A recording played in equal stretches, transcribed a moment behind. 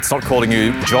It's not calling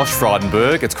you Josh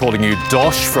Frydenberg, it's calling you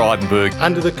Dosh Frydenberg.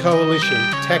 Under the Coalition,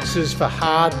 taxes for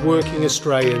hard-working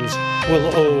Australians will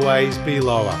always be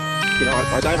lower. You know,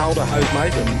 I don't hold a hose,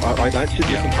 mate, and I don't sit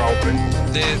in control room.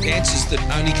 They're answers that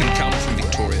only can come from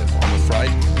Victoria, I'm afraid,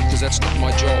 because that's not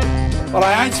my job. But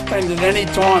I ain't spending any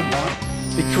time, though,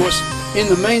 because in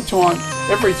the meantime,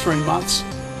 every 3 months,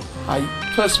 a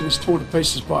person was torn to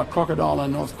pieces by a crocodile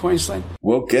in North Queensland.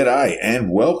 Well, g'day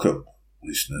and welcome,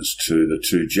 listeners, to the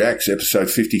Two Jacks, episode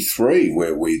 53,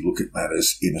 where we look at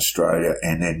matters in Australia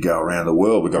and then go around the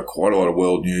world. We've got quite a lot of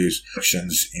world news,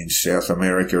 actions in South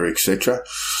America, etc.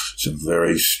 Some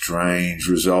very strange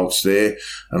results there,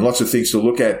 and lots of things to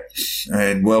look at.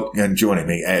 And joining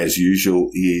me, as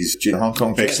usual, is Jim Hong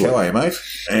Kong. Excellent. How are you, mate?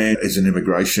 And as an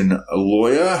immigration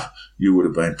lawyer, you would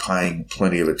have been paying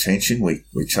plenty of attention. We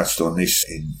touched on this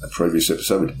in a previous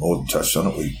episode. We more than touched on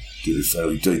it. We did a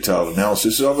fairly detailed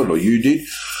analysis of it, or you did,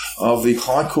 of the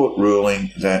High Court ruling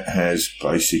that has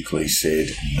basically said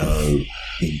no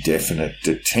indefinite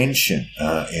detention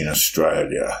in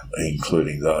Australia,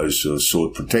 including those who have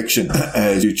sought protection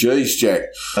as refugees, Jack.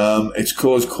 It's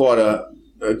caused quite a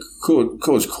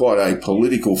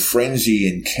political frenzy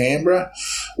in Canberra,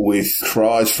 with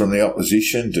cries from the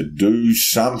opposition to do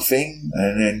something,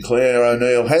 and then Claire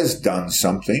O'Neill has done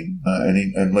something,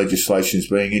 and legislation is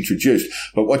being introduced.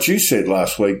 But what you said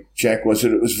last week, Jack, was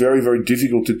that it was very, very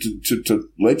difficult to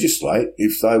legislate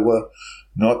if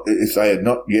they had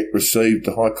not yet received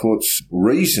the High Court's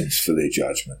reasons for their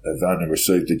judgment. They've only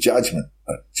received the judgment,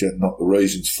 but not the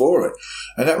reasons for it.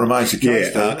 And that remains the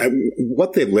case.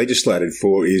 What they've legislated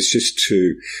for is just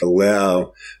to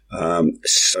allow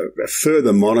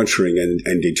further monitoring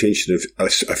and detention of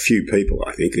a few people,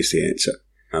 I think, is the answer.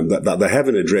 They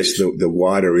haven't addressed the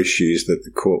wider issues that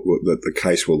the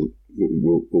case will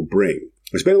bring.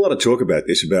 There's been a lot of talk about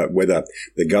this, about whether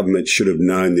the government should have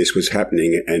known this was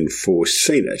happening and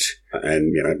foreseen it.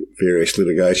 And, various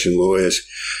litigation lawyers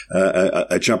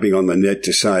are jumping on the net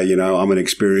to say, I'm an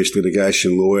experienced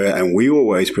litigation lawyer and we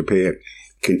always prepare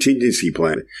contingency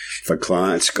plan for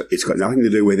clients. It's got nothing to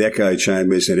do with echo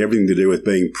chambers and everything to do with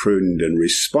being prudent and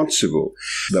responsible.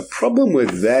 The problem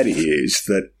with that is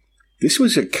that this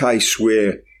was a case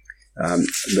where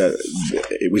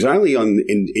it was only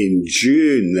in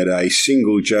June that a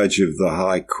single judge of the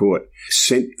High Court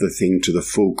sent the thing to the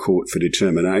full court for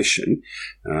determination.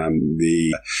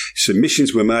 The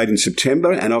submissions were made in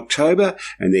September and October,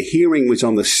 and the hearing was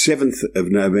on the 7th of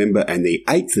November and the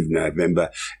 8th of November.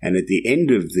 And at the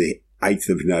end of the 8th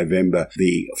of November,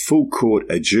 the full court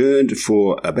adjourned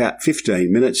for about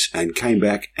 15 minutes and came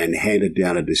back and handed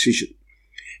down a decision,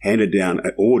 handed down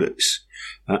orders.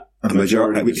 A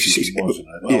majority decision, wasn't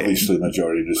it? Obviously,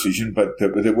 majority decision, but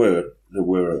there were.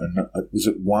 Was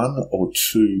it one or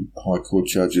two High Court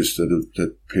judges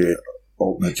that pair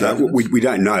alternate judgments? We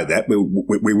don't know that.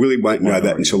 We really won't know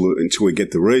that until we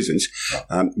get the reasons.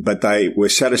 But they were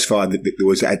satisfied that there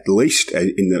was at least,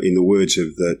 in the words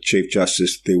of the Chief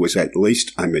Justice, there was at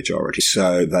least a majority.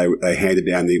 So they handed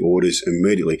down the orders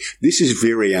immediately. This is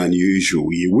very unusual.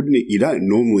 You don't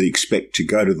normally expect to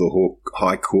go to the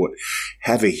High Court,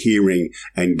 have a hearing,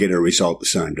 and get a result the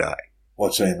same day.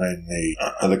 What's that mean?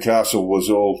 The castle was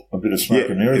all a bit of smoke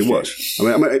and mirrors? It was.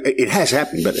 I mean, it has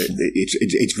happened, but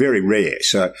it's very rare.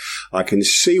 So I can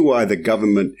see why the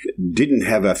government didn't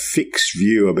have a fixed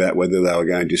view about whether they were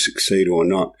going to succeed or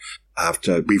not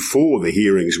before the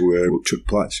hearings took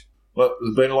place. Well,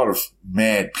 there's been a lot of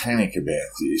mad panic about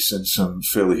this and some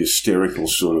fairly hysterical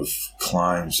sort of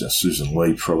claims. Susan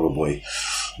Lee probably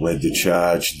led the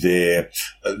charge there.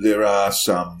 There are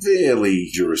some fairly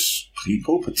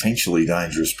potentially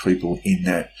dangerous people in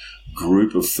that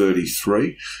group of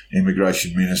 33.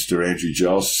 Immigration Minister Andrew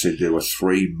Giles said there were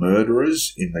 3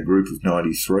 murderers in the group of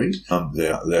 93.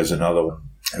 There's another one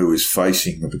who is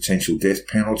facing the potential death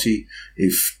penalty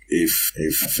if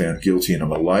found guilty in a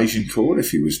Malaysian court,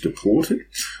 if he was deported.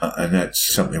 And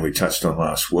that's something we touched on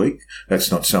last week. That's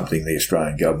not something the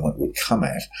Australian government would come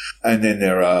at. And then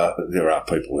there are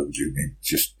people who do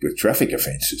just with traffic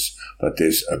offences. But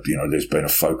there's been a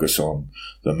focus on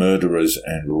the murderers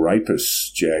and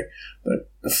rapists, Jack. But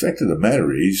the fact of the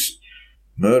matter is,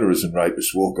 murderers and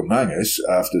rapists walk among us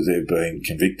after they've been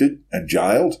convicted and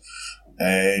jailed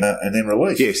and then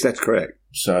released. Yes, that's correct.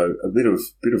 So a bit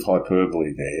of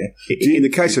hyperbole there. In the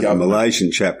case of the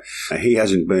Malaysian chap, he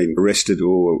hasn't been arrested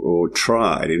or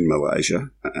tried in Malaysia,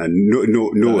 and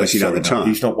nor has he done the time.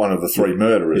 He's not one of the 3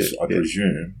 murderers, I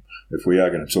presume. if we are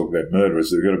going to talk about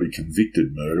murderers, they've got to be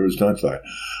convicted murderers, don't they?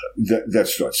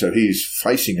 That's right. So he's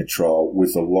facing a trial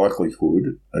with the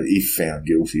likelihood, if found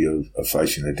guilty, of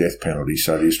facing the death penalty.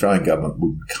 So the Australian government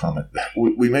wouldn't come at that.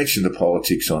 We mentioned the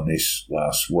politics on this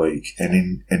last week,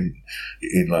 and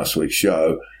in last week's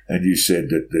show, and you said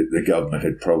that the government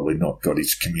had probably not got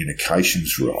its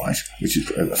communications right, which is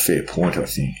a fair point, I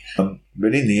think.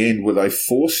 But in the end, were they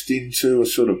forced into a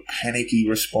sort of panicky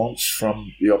response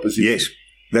from the opposition? Yes.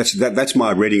 That's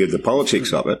my reading of the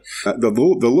politics of it. The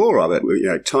law of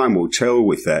it, time will tell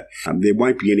with that. There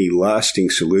won't be any lasting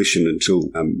solution until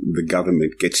the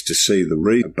government gets to see the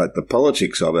reason. But the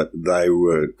politics of it, they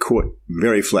were caught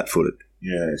very flat-footed.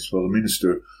 Yes, well, the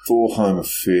Minister for Home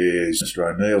Affairs,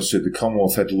 Mr O'Neill, said the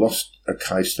Commonwealth had lost a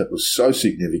case that was so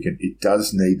significant it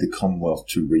does need the Commonwealth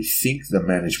to rethink the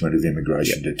management of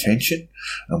immigration detention,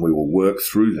 and we will work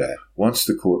through that once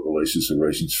the court releases the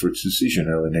reasons for its decision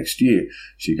early next year.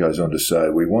 She goes on to say,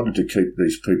 we wanted to keep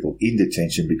these people in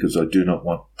detention because I do not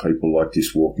want people like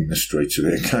this walking the streets of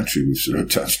our country. We've sort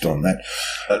of touched on that.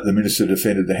 The Minister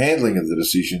defended the handling of the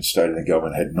decision, stating the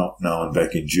government had not known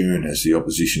back in June, as the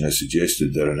opposition has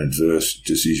suggested, that an adverse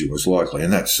decision was likely,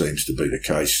 and that seems to be the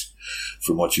case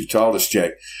from what you've told us,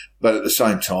 Jack. But at the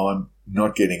same time,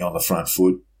 not getting on the front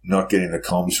foot, not getting the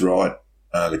comms right,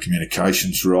 the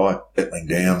communications right, settling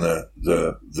down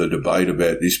the debate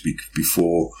about this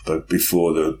before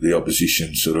the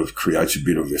opposition sort of creates a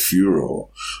bit of a furor.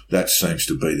 That seems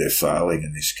to be their failing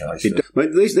in this case.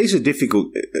 These are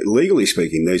difficult, legally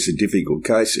speaking, these are difficult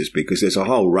cases because there's a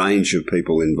whole range of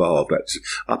people involved.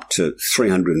 Up to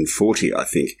 340, I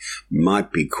think,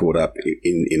 might be caught up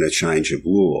in a change of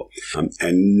law.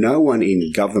 And no one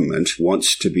in government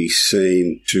wants to be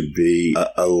seen to be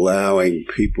allowing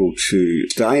people to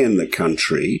stay in the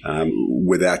country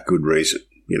without good reason,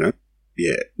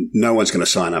 Yeah, no one's going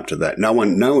to sign up to that. No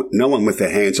one with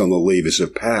their hands on the levers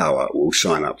of power will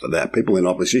sign up to that. People in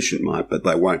opposition might, but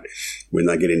they won't when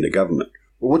they get into government.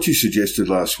 Well, what you suggested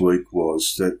last week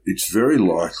was that it's very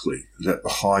likely that the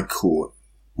High Court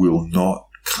will not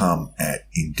come at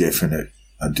indefinite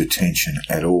detention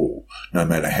at all, no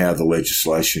matter how the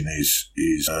legislation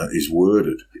is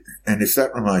worded. And if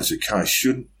that remains the case,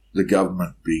 shouldn't the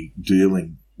government be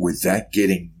dealing with that,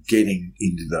 getting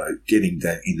into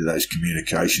those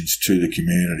communications to the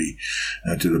community,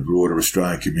 to the broader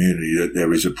Australian community, that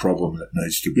there is a problem that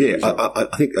needs to be resolved?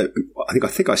 I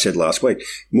think I said last week,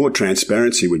 more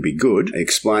transparency would be good.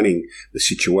 Explaining the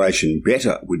situation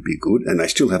better would be good, and they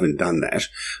still haven't done that.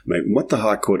 I mean, what the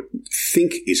High Court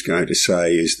think is going to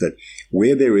say is that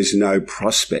where there is no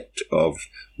prospect of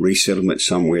resettlement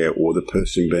somewhere or the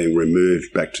person being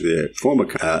removed back to their former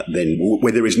then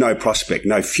where there is no prospect,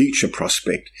 no future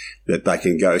prospect that they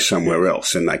can go somewhere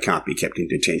else and they can't be kept in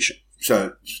detention.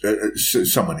 So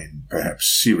someone in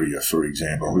perhaps Syria, for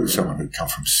example, someone who come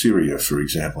from Syria, for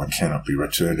example, and cannot be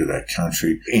returned to that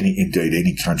country,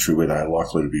 any country where they are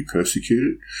likely to be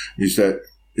persecuted, is that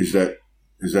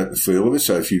the feel of it?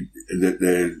 So if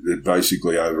that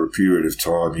basically over a period of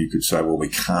time you could say, well, we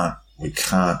can't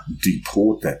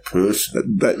deport that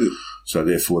person. So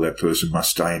therefore that person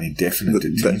must stay in indefinite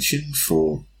detention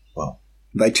for, well...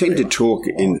 They tend to talk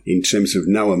in terms of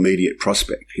no immediate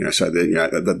prospect, so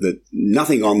that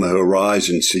nothing on the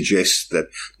horizon suggests that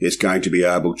there's going to be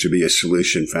able to be a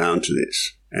solution found to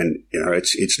this. And,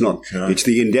 it's not, it's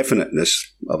the indefiniteness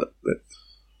of it.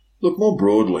 Look, more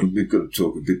broadly, we've got to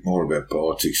talk a bit more about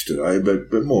politics today,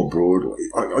 but more broadly,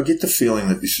 I get the feeling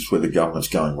that this is where the government's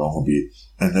going wrong a bit,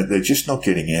 and that they're just not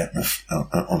getting out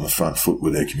on the front foot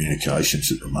with their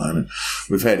communications at the moment.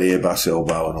 We've had Airbus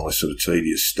elbow and all this sort of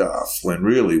tedious stuff, when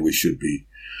really we should be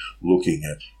looking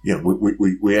at,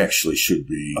 we actually should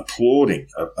be applauding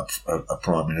a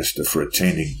Prime Minister for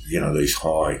attending, these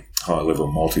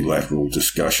high-level multilateral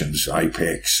discussions,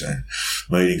 APEC and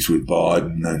meetings with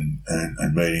Biden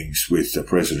and meetings with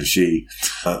President Xi,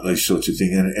 these sorts of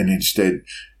things. And instead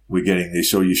we're getting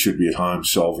this, you should be at home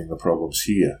solving the problems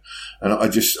here. And I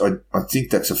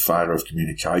think that's a failure of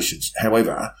communications.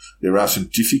 However, there are some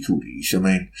difficulties. I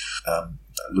mean,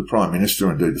 the Prime Minister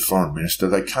and indeed the Foreign Minister,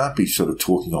 they can't be sort of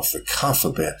talking off the cuff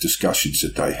about discussions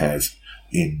that they have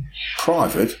in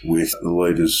private with the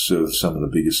leaders of some of the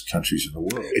biggest countries in the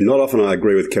world. Not often I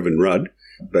agree with Kevin Rudd,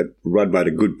 but Rudd made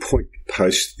a good point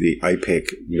post the APEC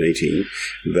meeting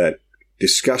that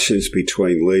discussions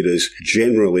between leaders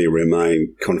generally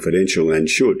remain confidential and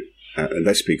should. And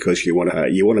that's because you want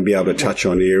to be able to touch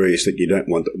on areas that you don't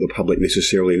want the public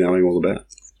necessarily knowing all about.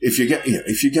 If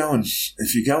you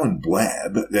go and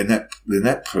blab, then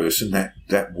that person,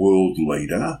 that world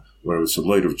leader, whether it's the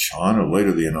leader of China, leader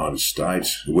of the United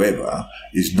States, whoever,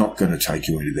 is not going to take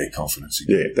you into their confidence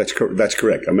again. Yeah, that's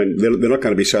correct. I mean, they're not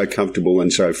going to be so comfortable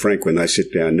and so frank when they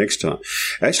sit down next time.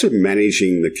 As to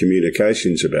managing the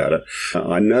communications about it,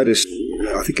 I noticed,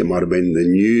 I think it might have been the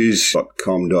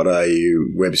news.com.au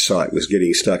website was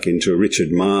getting stuck into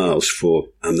Richard Marles for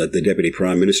the Deputy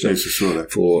Prime Minister, Yes, I saw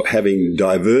that. for having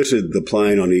diverted the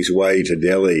plane on his way to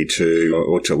Delhi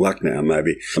or to Lucknow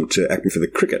maybe, to acting for the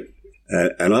cricket.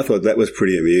 And I thought that was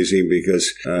pretty amusing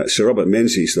because Sir Robert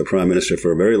Menzies, the Prime Minister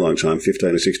for a very long time,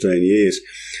 15 or 16 years,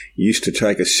 used to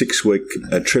take a 6-week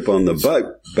trip on the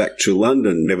boat back to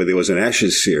London whenever there was an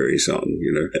Ashes series on,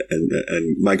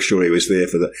 and make sure he was there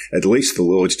for at least the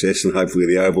Lord's Test and hopefully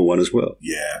the Oval one as well.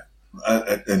 Yeah.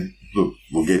 And look,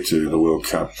 we'll get to the World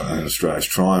Cup and Australia's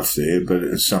triumph there, but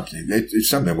it's something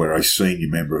where a senior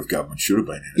member of government should have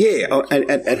been in it. Yeah,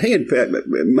 and he and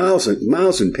Miles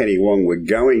and Penny Wong were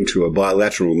going to a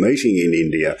bilateral meeting in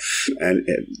India,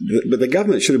 but the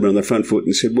government should have been on the front foot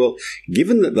and said, well,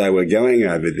 given that they were going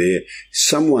over there,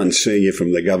 someone senior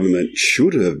from the government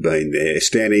should have been there,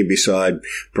 standing beside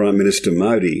Prime Minister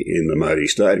Modi in the Modi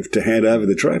state to hand over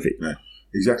the trophy. Yeah,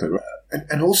 exactly right.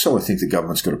 And also, I think the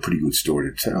government's got a pretty good story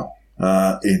to tell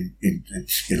in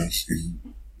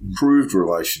improved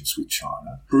relations with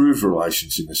China, improved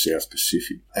relations in the South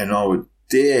Pacific, and I would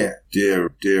dare to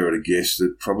guess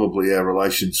that probably our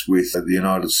relations with the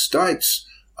United States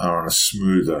are on a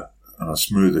smoother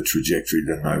trajectory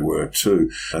than they were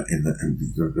too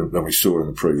than we saw in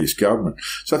the previous government.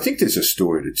 So I think there's a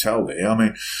story to tell there. I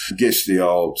mean, I guess the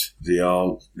old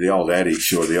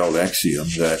adage or the old axiom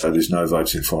that there's no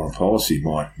votes in foreign policy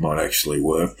might actually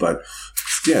work, but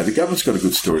yeah, the government's got a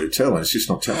good story to tell, and it's just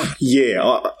not telling it. Yeah,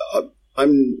 I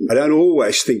don't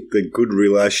always think that good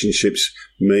relationships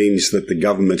means that the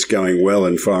government's going well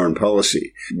in foreign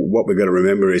policy. What we've got to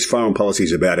remember is foreign policy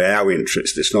is about our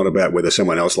interest. It's not about whether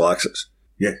someone else likes us.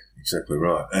 Yeah, exactly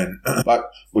right. But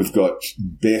we've got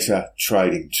better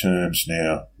trading terms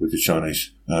now with the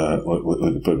Chinese,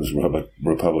 with the People's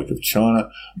Republic of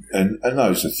China, and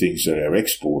those are things that our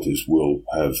exporters will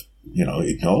have,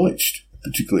 acknowledged,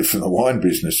 particularly from the wine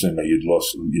business. And you'd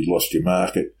lost your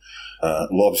market.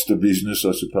 Lobster business,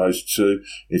 I suppose, too,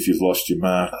 if you've lost your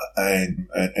mark, and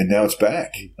now it's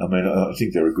back. I mean, I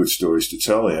think there are good stories to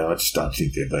tell there. I just don't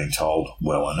think they're being told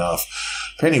well enough.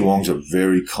 Penny Wong's a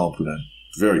very competent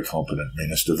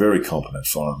minister, very competent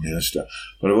foreign minister,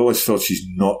 but I've always felt she's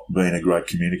not been a great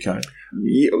communicator.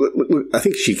 Yeah, I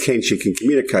think she can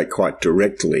communicate quite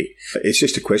directly. It's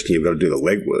just a question you've got to do the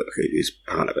legwork is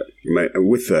part of it. I mean,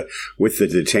 with the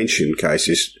detention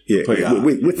cases, yeah,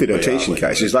 with the detention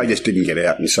cases, they just didn't get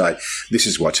out and say this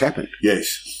is what's happened.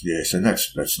 Yes, and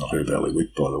that's not her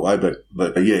bailiwick, by the way. But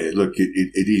yeah, look,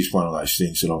 it is one of those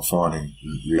things that I'm finding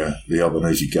the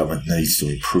Albanese government needs to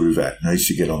improve at, needs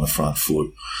to get on the front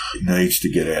foot, it needs to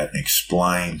get out and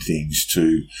explain things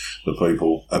to the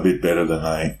people a bit better than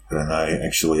they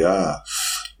actually are.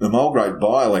 The Mulgrave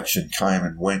by-election came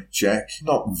and went, Jack.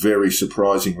 Not very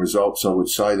surprising results, I would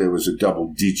say. There was a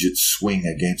double-digit swing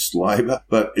against Labor,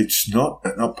 but it's not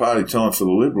party time for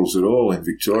the Liberals at all in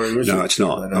Victoria, is it? No, it's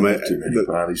not. They don't have too many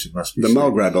parties, it must be said. The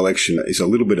Mulgrave election is a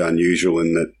little bit unusual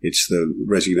in that it's the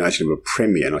resignation of a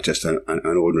premier, not just an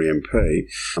ordinary MP.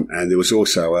 And there was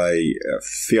also a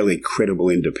fairly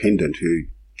credible independent who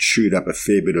chewed up a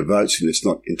fair bit of votes, and it's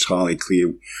not entirely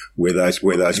clear where those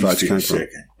votes came from.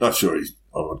 Not sure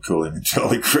I would call him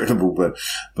entirely credible,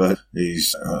 but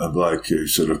he's a bloke who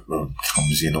sort of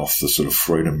comes in off the sort of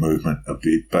freedom movement a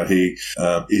bit, but he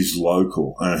is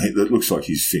local, and it looks like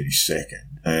he's finished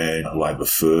second, and Labor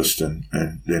first, and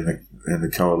then the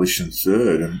coalition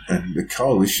third, and the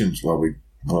coalitions, the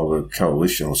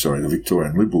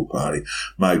Victorian Liberal Party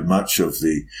made much of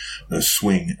the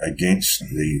swing against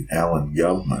the Allen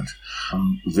government.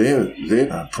 Their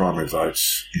primary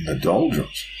votes in the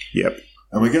doldrums. Yep.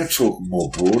 And we're going to talk more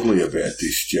broadly about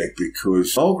this, Jack,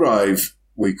 because Mulgrave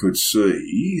we could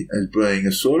see as being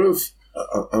a sort of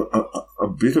a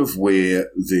bit of where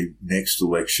the next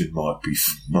election might be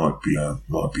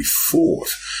fought.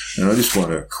 And I just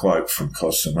want to quote from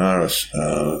Kosamaris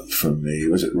from the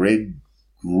Red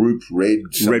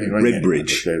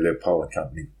Bridge, their polling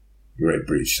company. Red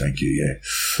Bridge, thank you, yeah.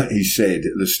 He said,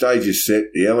 the stage is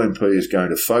set, the LNP is going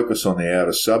to focus on the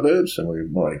outer suburbs, and we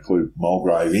might include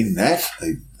Mulgrave in that.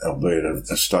 albeit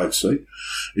a state seat.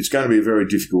 It's going to be a very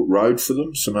difficult road for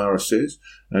them, Samara says.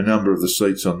 A number of the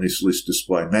seats on this list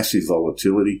display massive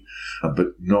volatility,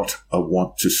 but not a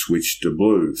want to switch to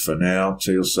blue. For now,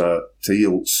 teal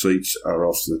seats are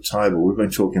off the table. We've been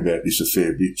talking about this a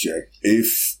fair bit, Jack.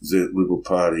 If the Liberal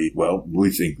Party, well, we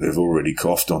think they've already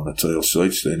coughed on the teal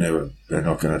seats. They're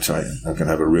not going to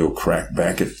have a real crack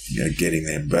back at getting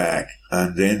them back.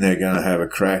 And then they're going to have a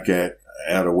crack at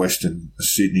outer Western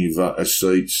Sydney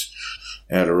seats,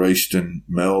 outer Eastern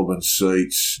Melbourne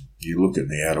seats. You look at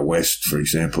the outer West, for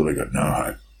example, they've got no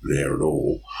hope there at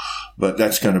all. But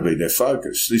that's going to be their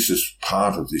focus. This is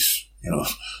part of this,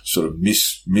 sort of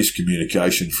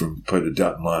miscommunication from Peter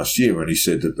Dutton last year when he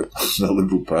said that the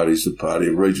Liberal Party is the party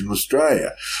of regional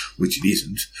Australia, which it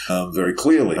isn't, very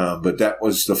clearly. But that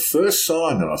was the first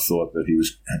sign that I thought that he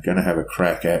was going to have a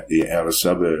crack at the outer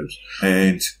suburbs.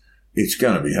 And it's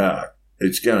going to be hard.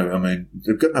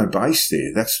 They've got no base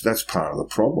there. That's part of the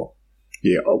problem.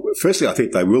 Yeah. Firstly, I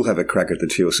think they will have a crack at the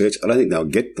teal seats. I don't think they'll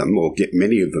get them or get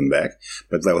many of them back,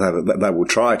 but they will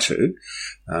try to.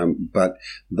 But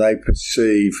they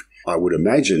perceive, I would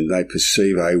imagine,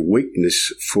 a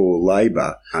weakness for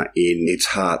Labor in its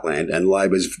heartland, and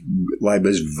Labor's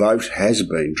vote has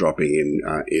been dropping in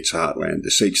its heartland.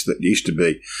 The seats that used to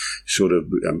be sort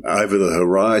of over the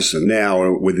horizon now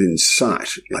are within sight.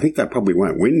 I think they probably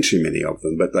won't win too many of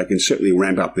them, but they can certainly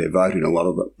ramp up their vote in a lot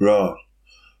of them. Right.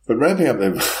 But ramping up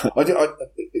their,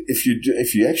 if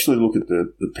you actually look at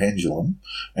the pendulum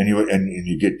and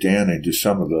you get down into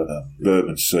some of the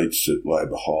urban seats that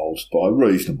Labor holds by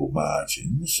reasonable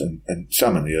margins, and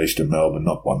some in the eastern Melbourne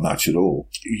not by much at all,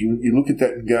 you look at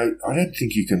that and go, I don't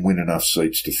think you can win enough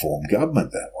seats to form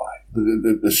government that way.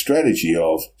 The strategy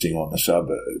of being on the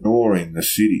suburbs, ignoring the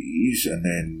cities, and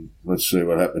then let's see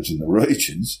what happens in the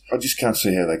regions, I just can't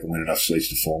see how they can win enough seats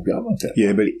to form government.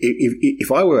 Yeah, but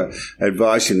if I were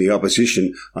advising the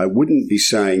opposition, I wouldn't be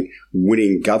saying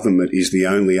winning government is the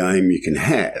only aim you can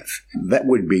have. That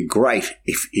would be great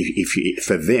if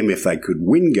for them if they could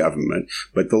win government,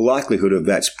 but the likelihood of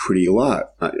that's pretty low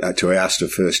to oust a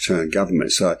first-term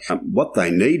government. So what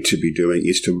they need to be doing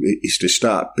is to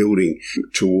start building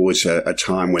towards a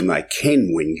time when they can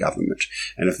win government.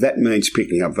 And if that means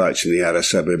picking up votes in the outer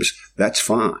suburbs, that's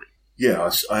fine.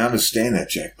 Yeah, I understand that,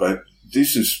 Jack, but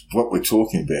this is what we're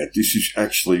talking about. This is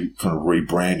actually kind of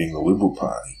rebranding the Liberal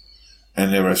Party.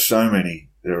 And there are so many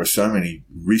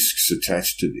risks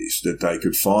attached to this that they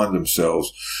could find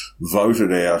themselves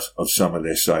voted out of some of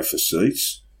their safer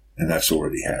seats, and that's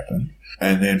already happened,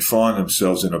 and then find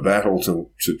themselves in a battle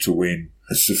to win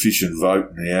a sufficient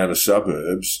vote in the outer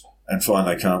suburbs and find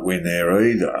they can't win there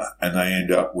either, and they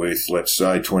end up with, let's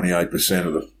say, 28%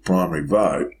 of the primary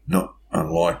vote, not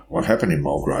unlike what happened in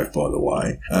Mulgrave, by the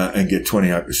way, and get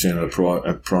 28% of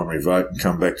the primary vote and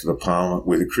come back to the parliament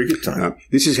with a cricket team.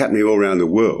 This is happening all around the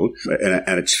world,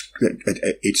 and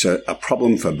it's a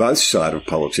problem for both sides of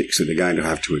politics that they're going to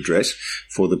have to address.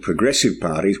 For the progressive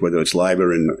parties, whether it's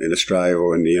Labor in Australia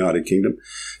or in the United Kingdom,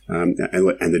 and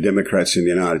the Democrats in the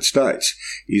United States,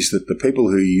 is that the people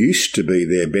who used to be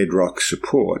their bedrock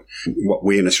support, what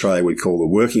we in Australia would call the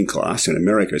working class, in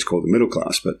America it's called the middle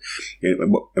class, but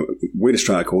what we in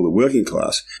Australia call the working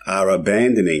class, are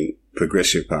abandoning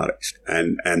progressive parties,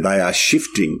 and they are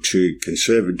shifting to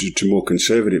more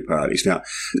conservative parties. Now,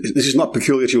 this is not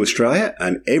peculiar to Australia,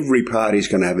 and every party is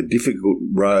going to have a difficult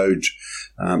road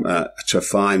to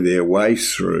find their way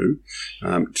through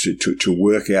to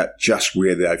work out just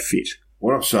where they fit.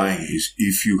 What I'm saying is,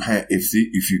 if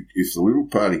the Liberal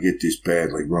Party get this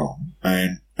badly wrong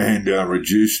and are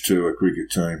reduced to a cricket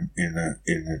team in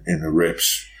the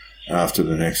reps after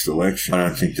the next election, I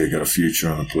don't think they've got a future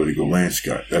on the political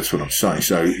landscape. That's what I'm saying.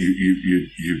 So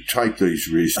you take these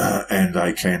risks, and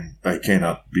they can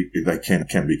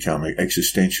become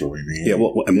existential in the end.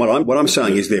 Yeah, and what I'm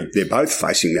saying is they're both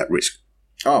facing that risk.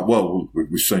 Oh, well,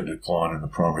 we've seen a decline in the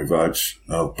primary votes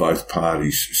of both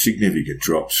parties, significant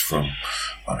drops from,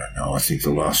 I don't know, I think the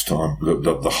last time,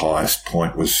 the highest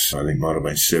point was, I think might have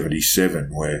been 77,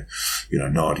 where,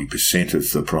 90% of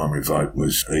the primary vote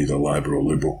was either Labor or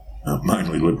Liberal.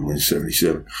 Mainly Liberal in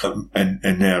 77,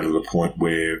 and now to the point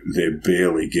where they're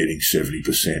barely getting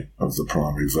 70% of the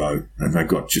primary vote, and they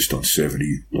got just on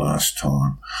 70 last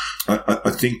time.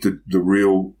 I think that the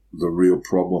real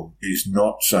problem is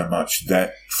not so much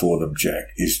that for them, Jack,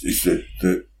 is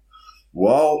that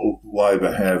while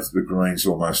Labor have the Greens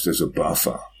almost as a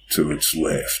buffer to its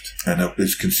left, and that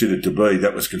was considered to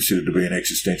be an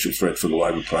existential threat for the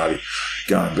Labor Party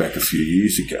going back a few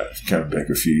years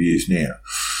now.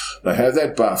 They have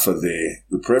that buffer there.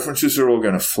 The preferences are all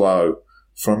going to flow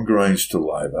from Greens to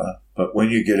Labor, but when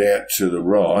you get out to the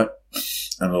right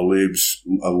and the Libs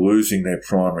are losing their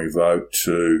primary vote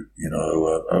to,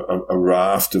 a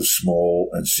raft of small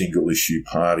and single-issue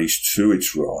parties to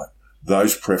its right,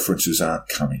 those preferences aren't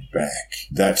coming back.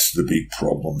 That's the big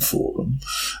problem for them.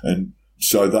 And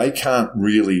so they can't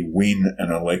really win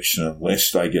an election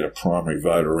unless they get a primary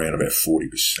vote around about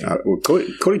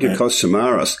 40%. According to Kos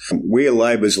Samaras, where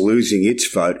Labor's losing its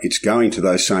vote, it's going to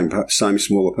those same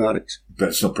smaller parties. But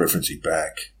it's not preferencing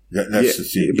back. That's the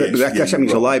thing. But that's happening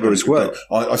to Labor as well.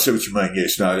 I see what you mean,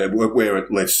 yes. No, where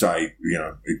let's say,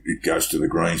 it goes to the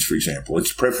Greens, for example,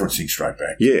 it's preferencing straight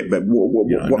back. Yeah, but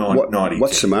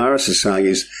what Samaras is saying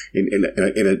is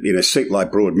in a seat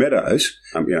like Broadmeadows,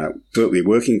 certainly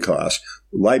working class,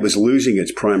 Labor's losing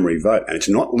its primary vote, and it's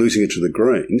not losing it to the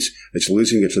Greens, it's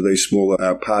losing it to these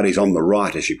smaller parties on the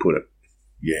right, as you put it.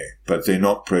 Yeah, but they're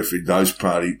not preferring those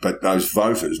parties, but those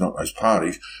voters, not those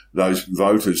parties, those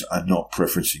voters are not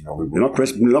preferencing the Liberal. They're not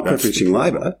preferencing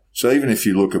Labor. So even if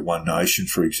you look at One Nation,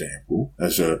 for example,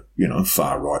 as a,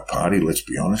 far-right party, let's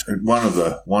be honest, and one of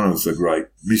the great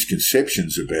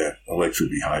misconceptions about electoral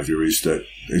behaviour is that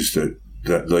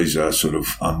these are sort of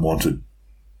unwanted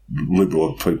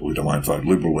Liberal people who don't vote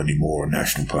Liberal anymore, a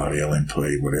National Party,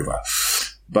 LNP, whatever.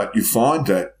 But you find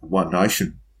that One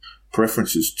Nation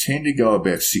preferences tend to go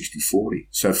about 60-40.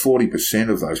 So 40%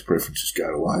 of those preferences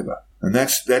go to Labor. And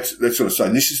that's what I'm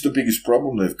saying. This is the biggest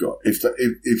problem they've got. If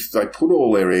they put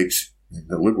all their eggs in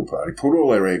the Liberal Party, put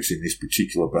all their eggs in this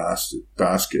particular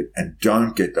basket and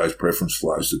don't get those preference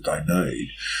flows that they need,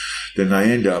 then they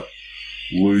end up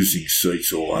losing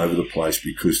seats all over the place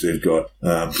because they've got,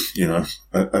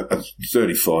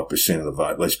 35% of the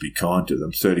vote, let's be kind to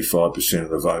them, 35% of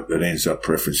the vote that ends up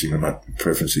preferencing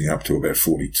up to about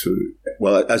 42.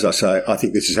 Well, as I say, I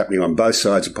think this is happening on both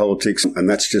sides of politics, and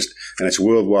it's a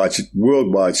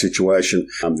worldwide situation.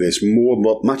 There's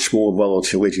much more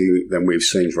volatility than we've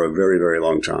seen for a very, very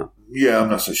long time. Yeah, I'm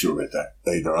not so sure about that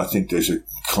either. I think there's a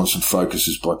constant focus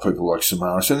by people like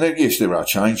Samaras. And yes, there are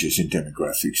changes in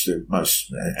demographics and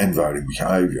voting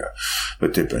behaviour,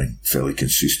 but they've been fairly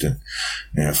consistent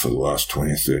now for the last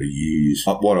 20 or 30 years.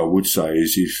 What I would say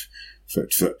is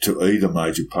to either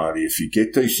major party, if you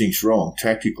get these things wrong,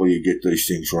 tactically you get these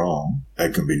things wrong,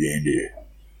 that can be the end of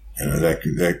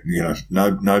you.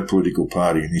 No political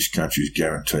party in this country is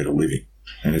guaranteed a living.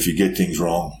 And if you get things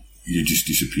wrong, you just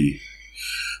disappear.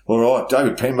 All right,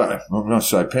 David Pembo. I'm going to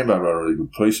say Pembo wrote a really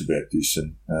good piece about this,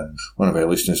 and one of our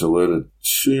listeners alerted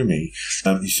to me.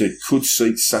 He said, could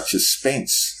seats such as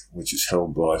Spence, which is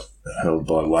held by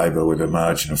Labor with a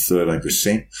margin of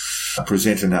 13%,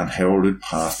 present an unheralded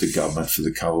path to government for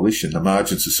the coalition. The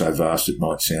margins are so vast it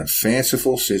might sound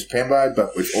fanciful, says Pembo,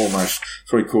 but with almost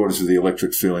 3/4 of the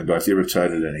electorate feeling both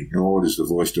irritated and ignored as the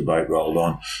voice debate rolled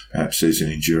on, perhaps there's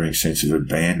an enduring sense of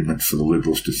abandonment for the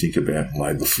Liberals to think about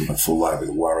and for Labor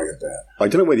to worry about. I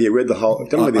don't know whether you read the whole.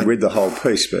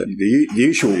 Piece, but the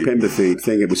usual Pembo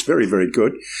thing. It was very, very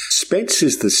good. Spence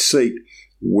is the seat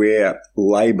where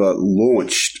Labor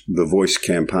launched the Voice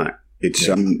campaign. It's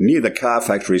near the car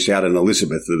factories out in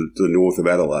Elizabeth, the north of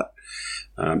Adelaide.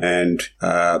 And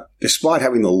despite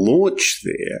having the launch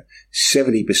there,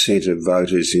 70% of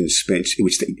voters in Spence,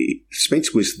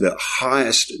 Spence was the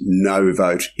highest no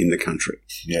vote in the country.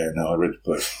 Yeah, no, I read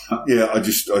the piece. I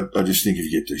just think if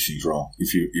you get these things wrong,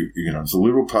 if the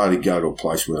Liberal Party go to a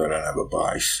place where they don't have a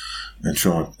base and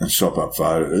try and sop up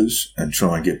voters and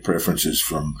try and get preferences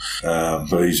from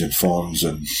Bs and Fonds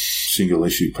and single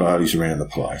issue parties around the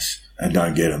place and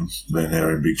don't get them, then they're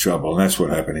in big trouble. And that's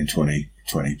what happened in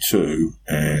 2022.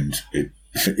 And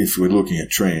if we're looking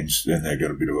at trends, then they've got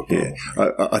a bit of a problem.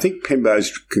 Yeah. I think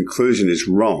Pembo's conclusion is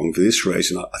wrong for this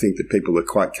reason. I think that people are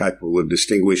quite capable of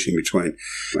distinguishing between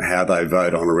how they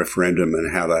vote on a referendum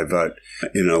and how they vote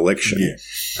in an election. Yeah.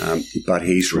 But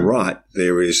he's right.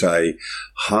 There is a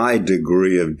high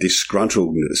degree of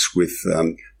disgruntledness with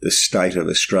the state of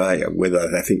Australia, whether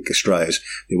I think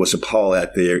there was a poll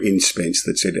out there in Spence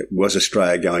that said it was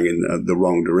Australia going in the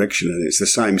wrong direction, and it's the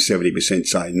same 70%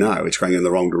 say no, it's going in the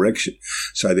wrong direction.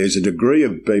 So there's a degree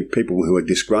of people who are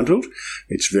disgruntled.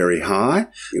 It's very high.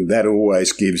 That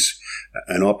always gives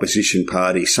an opposition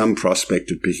party some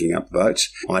prospect of picking up votes.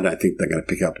 I don't think they're going to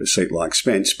pick up a seat like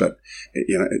Spence, but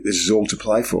this is all to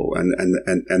play for. Well,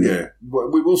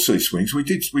 we will see swings. We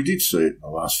did see it in the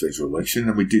last federal election,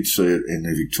 and we did see it in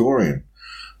the Victorian,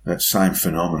 that same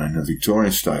phenomenon in the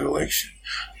Victorian state election,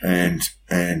 and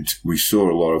we saw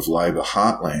a lot of Labor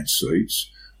heartland seats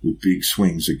with big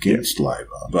swings against Labor,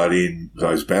 but in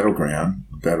those battleground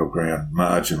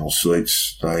marginal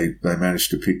seats, they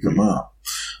managed to pick them up.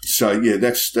 So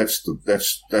that's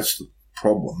the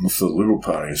problem for the Liberal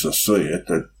Party, as I see it,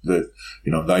 that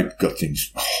they've got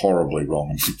things horribly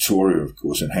wrong in Victoria, of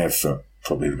course, and have for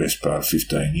probably the best part of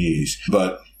 15 years.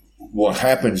 But what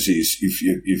happens is if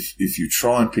you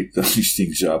try and pick these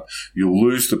things up, you'll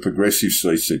lose the progressive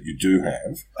seats that you do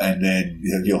have, and then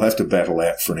you'll have to battle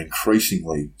out for an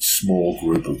increasingly small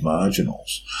group of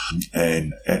marginals,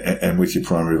 and with your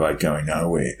primary vote going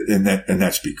nowhere, and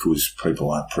that's because people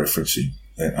aren't preferencing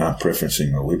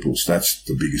the Liberals. That's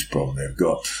the biggest problem they've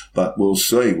got. But we'll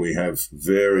see. We have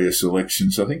various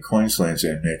elections. I think Queensland's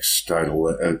our next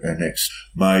our next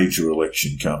major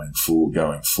election going forward.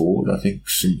 I think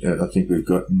we've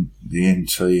got the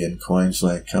NT in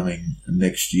Queensland coming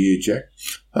next year, Jack.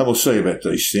 And we'll see about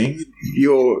these things.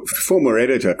 Your former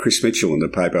editor, Chris Mitchell, in the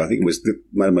paper, I think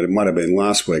might have been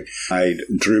last week,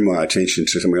 drew my attention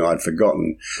to something I'd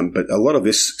forgotten. But a lot of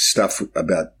this stuff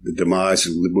about the demise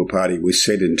of the Liberal Party was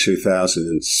said in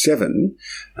 2007,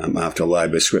 after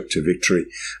Labor swept to victory.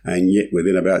 And yet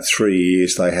within about 3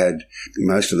 years, they had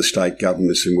most of the state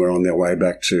governments and were on their way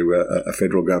back to a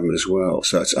federal government as well.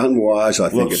 So it's unwise, I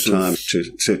think, at times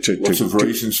to lots of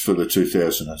reasons for the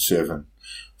 2007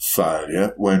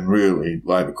 failure, when really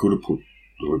Labor could have put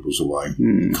the Liberals away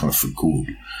kind of for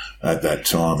good at that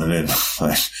time, and then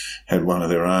they had one of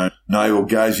their own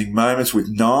navel-gazing moments with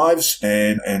knives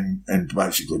and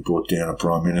basically brought down a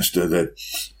Prime Minister that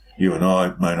you and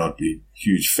I may not be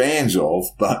huge fans of,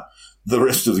 but the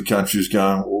rest of the country is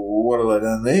going, well, what have they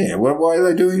done there? Why are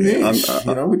they doing this?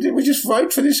 Did we just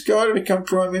vote for this guy to become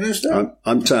Prime Minister?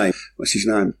 I'm saying, what's his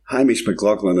name? Hamish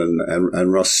McLaughlin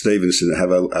and Ross Stevenson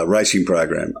have a racing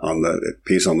program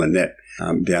appears on the net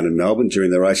down in Melbourne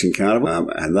during the racing carnival,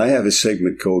 and they have a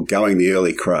segment called Going the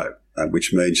Early Crow,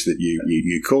 which means that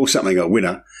you call something a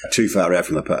winner too far out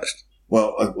from the post.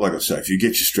 Well, like I say, if you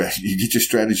get your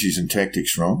strategies and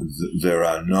tactics wrong, there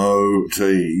are no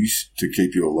T's to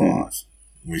keep you alive.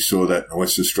 We saw that in the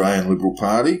West Australian Liberal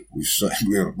Party.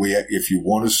 If you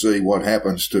want to see what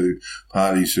happens to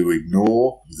parties who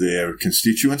ignore their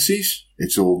constituencies,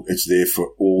 it's there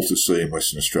for all to see in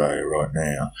Western Australia right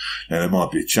now. Now, there might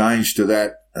be a change to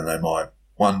that, and they might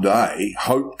one day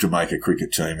hope to make a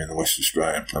cricket team in the West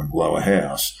Australian lower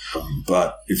house.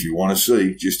 But if you want to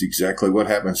see just exactly what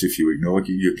happens if you ignore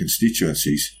your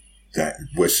constituencies, that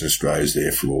Western Australia is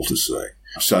there for all to see.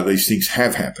 So these things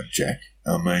have happened, Jack.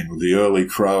 I mean, with the early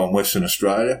crow in Western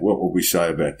Australia, what would we say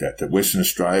about that? That Western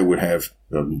Australia would have,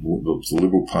 the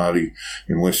Liberal Party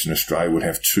in Western Australia would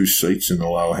have 2 seats in the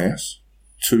lower house.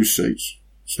 2 seats.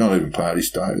 It's not even party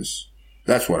status.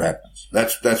 That's what happens.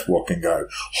 That's what can go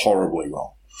horribly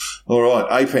wrong. All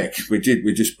right, APEC. We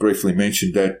just briefly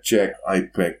mentioned that, Jack.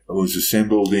 APEC was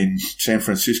assembled in San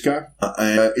Francisco.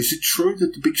 Is it true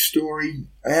that the big story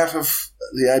out of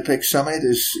the APEC summit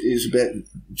is about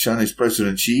Chinese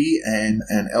President Xi and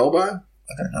Albo? I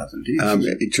don't know if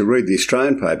it is. To read the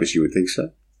Australian papers, you would think so.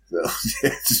 Well,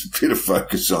 yeah, there's a bit of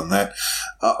focus on that.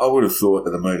 I would have thought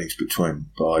that the meetings between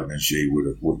Biden and Xi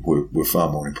were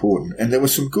far more important. And there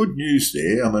was some good news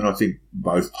there. I mean, I think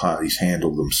both parties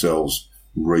handled themselves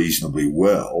reasonably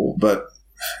well. But,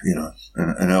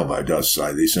 and Albo does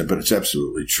say this, but it's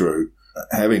absolutely true.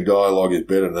 Having dialogue is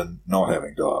better than not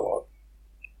having dialogue.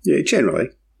 Yeah, generally.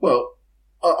 Well,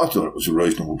 I thought it was a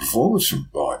reasonable performance from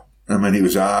Biden. I mean, he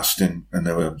was asked, and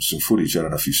there was some footage, I don't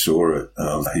know if you saw it,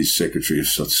 of his Secretary of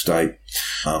State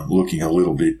looking a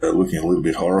little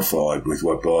bit horrified with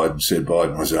what Biden said.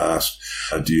 Biden was asked,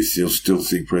 do you still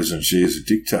think President Xi is a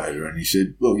dictator? And he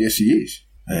said, well, yes, he is.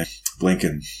 And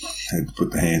Blinken had to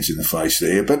put the hands in the face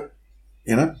there, but,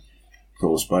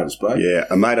 call a spade a spade. Yeah,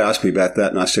 a mate asked me about that,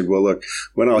 and I said, well, look,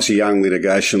 when I was a young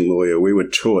litigation lawyer, we were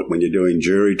taught when you're doing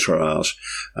jury trials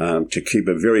to keep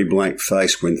a very blank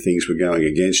face when things were going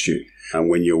against you.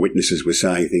 When your witnesses were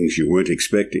saying things you weren't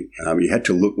expecting. You had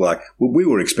to look like, well, we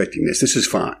were expecting this. This is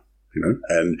fine,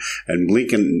 And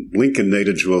Blinken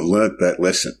needed to have learnt that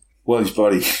lesson. Well, his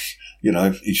body,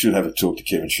 he should have a talk to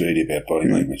Kevin Sheedy about body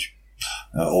language.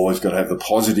 Always got to have the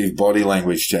positive body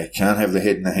language, Jack. Can't have the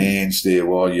head in the hands there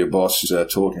while your boss is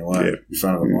talking away in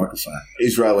front of a microphone.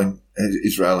 Israel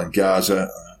and Gaza,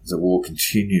 the war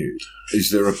continues. Is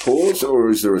there a pause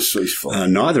or is there a ceasefire?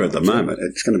 Neither at the moment.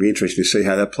 It's going to be interesting to see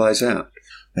how that plays out.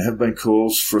 There have been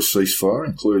calls for a ceasefire,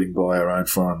 including by our own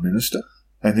Foreign Minister,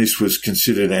 and this was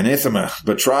considered anathema,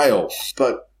 betrayal.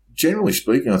 But generally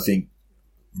speaking, I think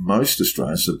most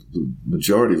Australians, the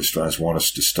majority of Australians, want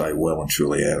us to stay well and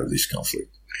truly out of this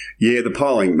conflict. Yeah, the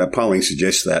polling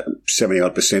suggests that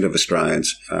 70-odd% of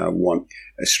Australians want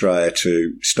Australia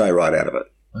to stay right out of it.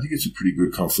 I think it's a pretty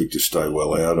good conflict to stay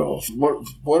well out of.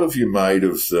 What have you made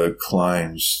of the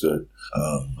claims that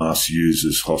us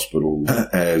uses hospital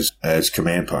as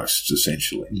command posts,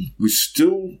 essentially? We're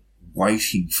still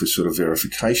waiting for sort of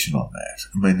verification on that.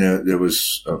 I mean, there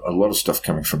was a lot of stuff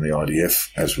coming from the IDF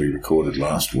as we recorded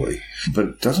last week, but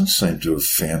it doesn't seem to have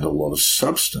found a lot of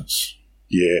substance.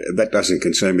 Yeah, that doesn't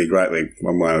concern me greatly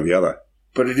one way or the other.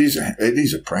 But it is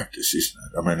a practice, isn't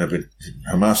it? I mean,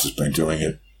 Hamas has been doing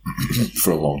it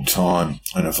for a long time,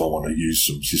 and if I want to use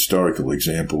some historical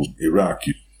examples, Iraq,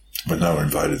 when they were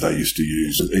invaded, they used to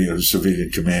use civilian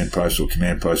command posts or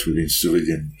command posts within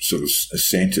civilian sort of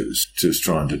centres to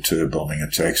try and deter bombing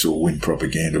attacks or win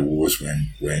propaganda wars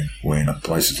when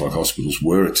places like hospitals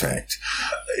were attacked.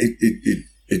 It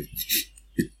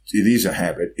is a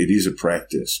habit, it is a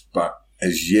practice, but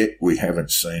as yet we haven't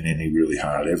seen any really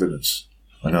hard evidence.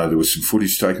 I know there was some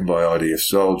footage taken by IDF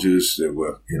soldiers. There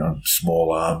were,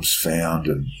 small arms found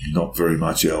and not very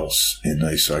much else in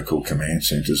these so-called command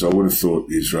centres. I would have thought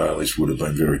the Israelis would have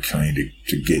been very keen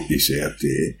to get this out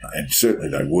there, and certainly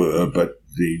they were, but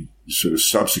the sort of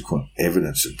subsequent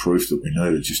evidence and proof that we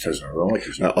needed just hasn't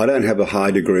arrived. I don't have a high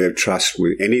degree of trust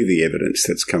with any of the evidence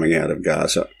that's coming out of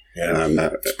Gaza. Yeah,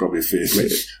 it's probably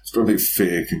a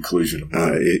fair conclusion.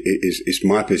 Is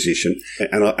my position,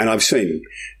 and I've seen,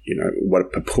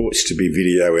 what purports to be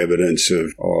video evidence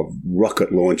of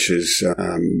rocket launches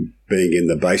being in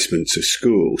the basements of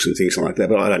schools and things like that.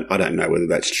 But I don't know whether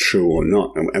that's true or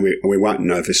not, and we won't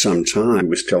know for some time. Who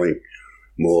was telling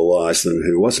more lies than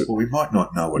who wasn't. Well, we might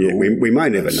not know at all. We may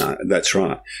never know. That's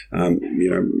right.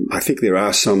 I think there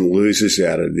are some losers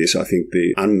out of this. I think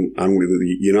the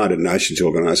United Nations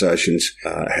organisations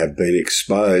have been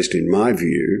exposed, in my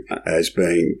view, as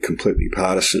being completely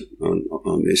partisan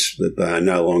on this, that they are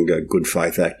no longer good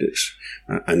faith actors,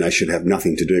 and they should have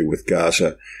nothing to do with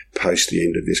Gaza post the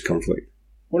end of this conflict.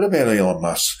 What about Elon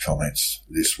Musk's comments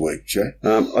this week, Jay?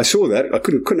 I saw that. I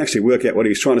couldn't actually work out what he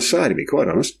was trying to say, to be quite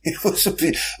honest. It was a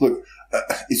bit. Look,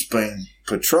 it's been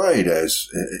portrayed as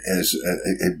a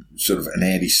sort of an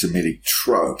anti-Semitic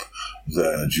trope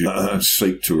that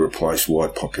seek to replace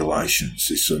white populations.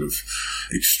 This sort of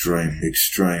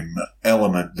extreme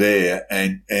element there,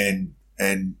 and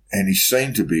he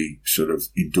seemed to be sort of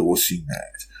endorsing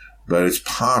that. But it's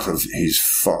part of his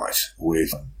fight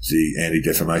with the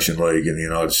Anti-Defamation League in the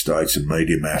United States and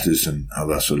Media Matters and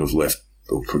other sort of left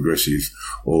or progressive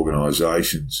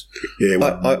organisations. Yeah,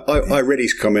 I read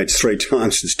his comments 3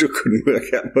 times and still couldn't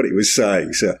work out what he was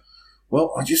saying. So,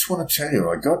 well, I just want to tell you,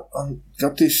 I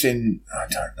got this in, I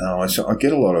don't know, I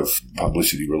get a lot of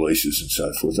publicity releases and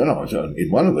so forth. And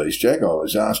in one of these, Jack, I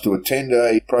was asked to attend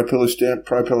a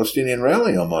pro-Palestinian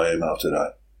rally on my email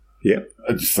today. Yeah.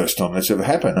 It's the first time that's ever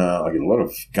happened. I get a lot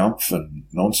of gumph and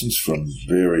nonsense from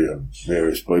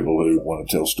various people who want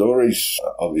to tell stories,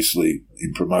 obviously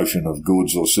in promotion of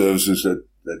goods or services that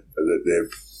they're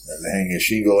hanging a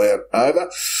shingle out over.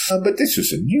 But this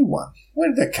was a new one. Where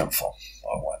did that come from,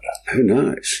 I wonder? Who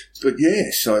knows? But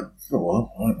yes, I'm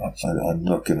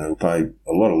not going to pay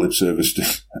a lot of lip service to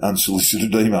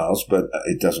unsolicited emails, but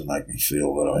it doesn't make me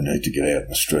feel that I need to get out in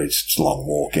the streets. It's a long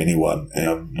walk anyway,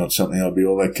 and not something I'd be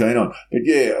all that keen on. But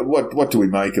yeah, what do we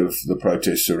make of the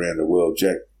protests around the world,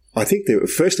 Jack? I think that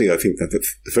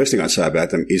the first thing I'd say about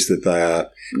them is that they are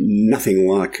nothing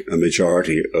like a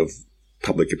majority of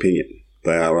public opinion.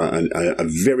 They are a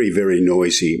very, very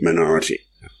noisy minority.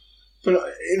 But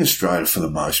in Australia, for the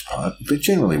most part, they're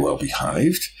generally well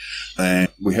behaved, and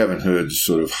we haven't heard the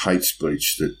sort of hate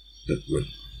speech that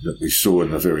we saw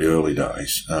in the very early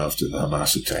days after the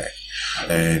Hamas attack.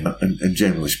 And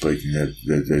generally speaking,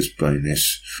 there's been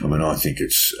this, I mean, I think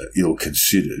it's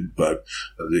ill-considered, but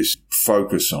this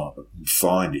focus on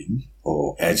finding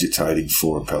or agitating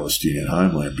for a Palestinian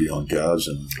homeland beyond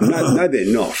Gaza. No,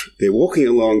 they're not. They're walking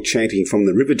along chanting, "From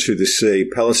the river to the sea,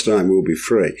 Palestine will be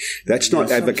free." That's not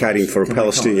advocating for a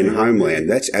Palestinian homeland.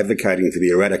 That's advocating for the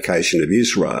eradication of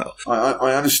Israel.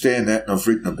 I understand that, and I've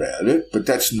written about it, but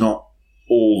that's not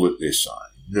all that they're saying.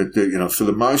 That for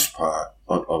the most part,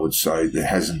 I would say there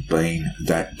hasn't been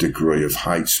that degree of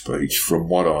hate speech from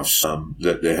what I've seen,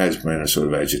 that there has been a sort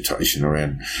of agitation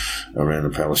around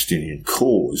the Palestinian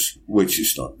cause, which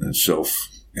is not in itself,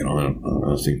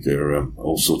 I think there are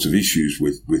all sorts of issues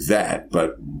with that,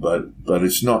 but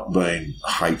it's not been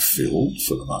hate-filled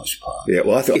for the most part. Yeah,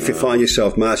 well, I think if you find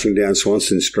yourself marching down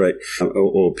Swanston Street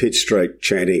or Pitt Street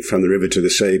chanting, "From the river to the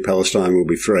sea, Palestine will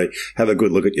be free," have a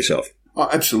good look at yourself. Oh,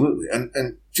 absolutely.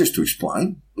 And just to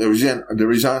explain, there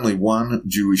is only one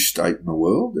Jewish state in the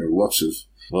world. There are lots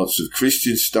of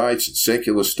Christian states and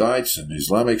secular states and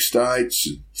Islamic states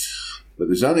But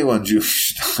there's only one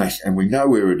Jewish state, and we know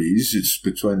where it is. It's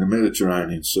between the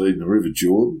Mediterranean Sea and the River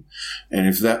Jordan. And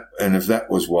if that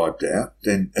was wiped out,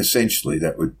 then essentially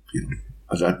that would,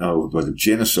 I don't know whether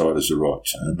genocide is the right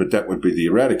term, but that would be the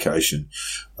eradication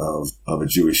of a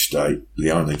Jewish state,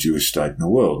 the only Jewish state in the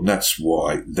world. And that's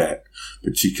why that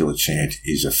particular chant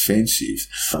is offensive.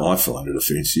 I find it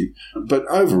offensive. But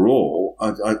overall,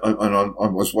 I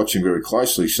was watching very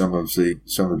closely some of the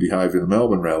behaviour of the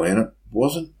Melbourne rally, and it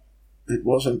wasn't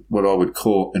what I would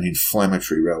call an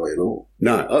inflammatory rally at all.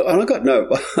 No,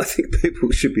 I think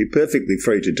people should be perfectly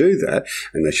free to do that,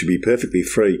 and they should be perfectly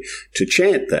free to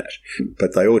chant that.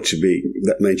 But they ought to be,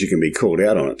 that means you can be called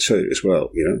out on it too as well,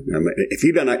 I mean, if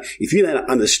you don't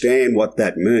understand what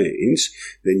that means,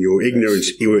 then your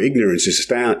ignorance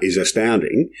is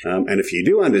astounding. And if you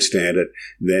do understand it,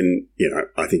 then,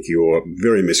 I think you're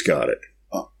very misguided.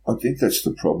 I think that's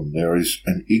the problem. There is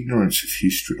an ignorance of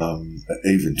history,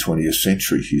 even 20th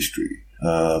century history,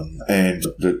 and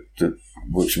that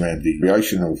works around the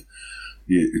creation of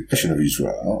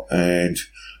Israel and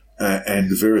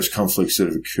the various conflicts that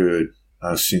have occurred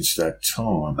since that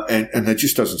time. And there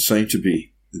just doesn't seem to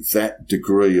be that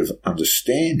degree of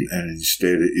understanding, and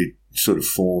instead it sort of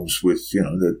forms with,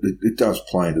 that it does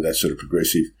play into that sort of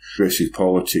progressive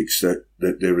politics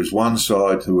that there is one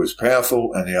side who is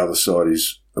powerful and the other side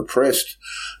is oppressed,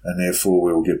 and therefore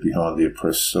we'll get behind the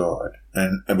oppressed side,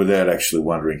 and without actually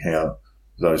wondering how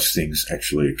those things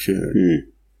actually occur.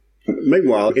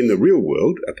 Meanwhile, in the real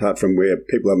world, apart from where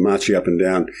people are marching up and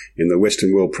down in the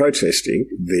Western world protesting,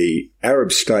 the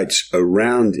Arab states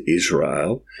around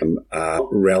Israel are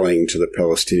rallying to the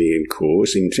Palestinian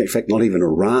cause. In fact, not even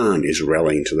Iran is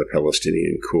rallying to the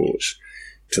Palestinian cause,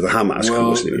 to the Hamas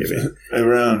cause.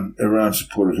 Iran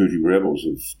supported Houthi rebels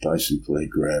have basically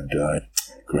grabbed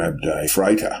a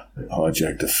freighter,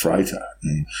 hijacked a freighter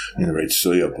in the Red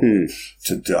Sea, I believe,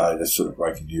 today. That's sort of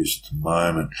breaking news at the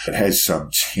moment. It has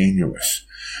some tenuous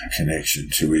connection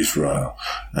to Israel,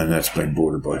 and that's been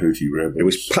boarded by Houthi rebels. It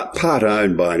was part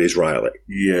owned by an Israeli.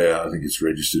 Yeah, I think it's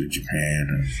registered in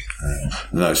Japan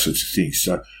and those sorts of things.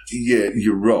 So, yeah,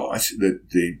 you're right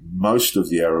that most of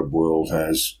the Arab world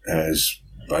has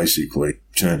basically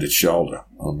turned its shoulder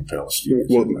on the Palestinians.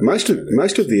 Well, most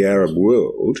of the Arab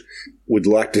world would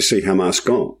like to see Hamas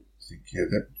gone. I think,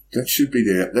 that should be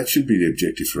the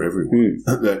objective for everyone.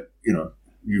 That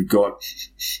you've got.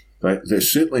 They're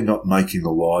certainly not making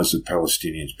the lives of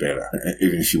Palestinians better,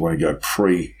 even if you want to go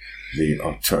pre the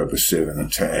October 7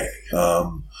 attack.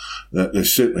 They're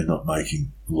certainly not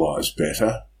making lives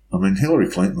better. I mean, Hillary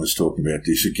Clinton was talking about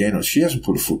this again. She hasn't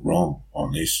put a foot wrong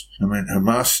on this. I mean,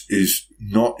 Hamas is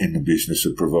not in the business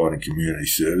of providing community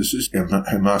services.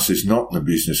 Hamas is not in the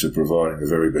business of providing the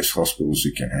very best hospitals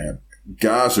it can have.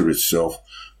 Gaza itself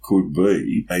could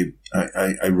be a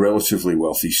relatively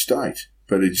wealthy state,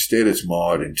 but instead it's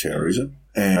mired in terrorism,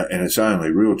 and its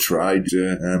only real trade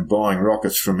buying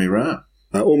rockets from Iran.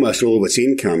 Almost all of its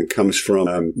income comes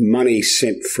from money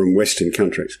sent from Western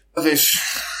countries.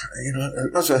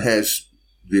 Gaza has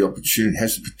the opportunity,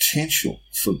 has the potential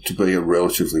to be a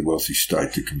relatively wealthy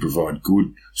state that can provide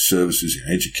good services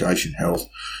in education, health,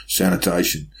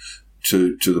 sanitation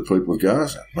to the people of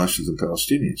Gaza, most of the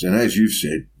Palestinians. And as you've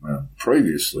said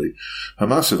previously,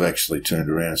 Hamas have actually turned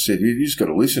around and said, you just got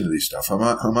to listen to this stuff.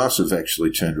 Hamas have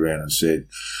actually turned around and said,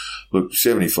 look,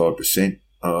 75%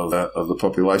 of the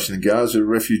population in Gaza are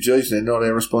refugees. They're not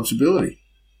our responsibility.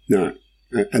 No.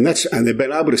 And they've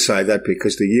been able to say that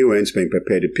because the UN's been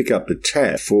prepared to pick up the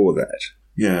tab for that.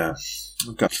 Yeah.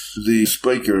 Okay. The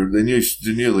Speaker, the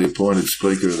newly appointed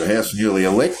Speaker of the House, newly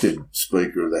elected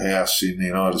Speaker of the House in the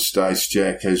United States,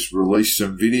 Jack, has released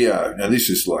some video. Now, this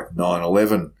is like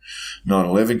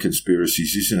 9/11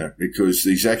 conspiracies, isn't it? Because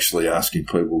he's actually asking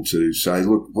people to say,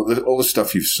 look, all the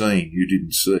stuff you've seen, you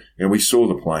didn't see. And we saw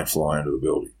the plane fly into the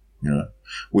building,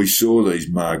 We saw these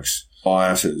mugs,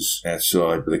 rioters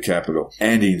outside the Capitol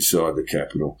and inside the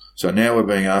Capitol. So now we're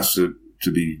being asked to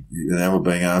be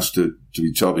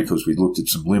told, because we looked at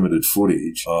some limited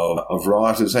footage of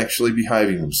rioters actually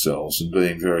behaving themselves and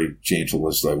being very gentle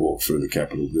as they walk through the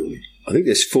Capitol building. I think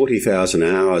there's 40,000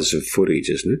 hours of footage,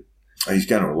 isn't it? He's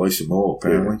going to release them all,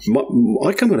 apparently. Yeah.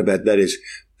 My comment about that is,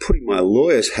 putting my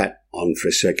lawyer's hat on for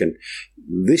a second,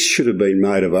 this should have been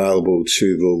made available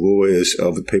to the lawyers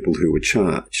of the people who were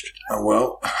charged.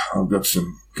 Well, I've got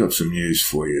some news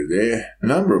for you there. A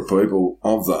number of people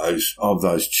of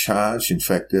those charged, in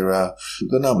fact, the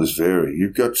numbers vary.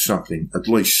 You've got at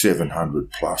least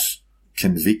 700 plus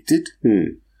convicted,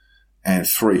 and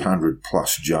 300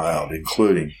 plus jailed,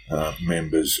 including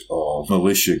members of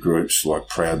militia groups like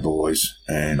Proud Boys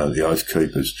and the Oath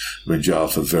Keepers, who have been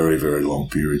jailed for very, very long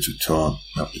periods of time,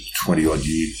 up to 20-odd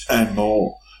years and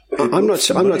more. I'm not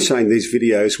saying these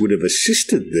videos would have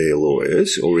assisted their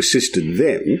lawyers or assisted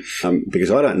them,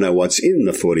 because I don't know what's in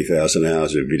the 40,000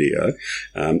 hours of video.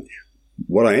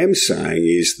 What I am saying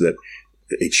is that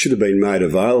it should have been made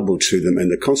available to them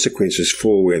and the consequences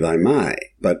fall where they may.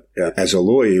 But as a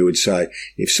lawyer, you would say,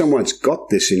 if someone's got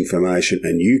this information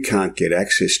and you can't get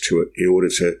access to it in order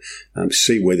to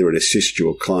see whether it assists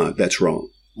your client, that's wrong.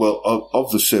 Well,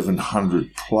 of the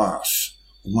 700 plus,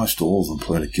 almost all of them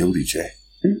pleaded guilty, Jack.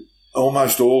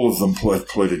 Almost all of them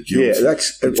pleaded guilty. Yeah,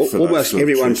 that's almost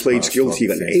everyone pleads guilty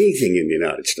to anything in the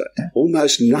United States.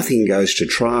 Almost nothing goes to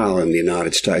trial in the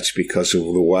United States because of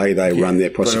the way they run their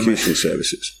prosecution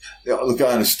services. Yeah, look,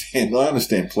 I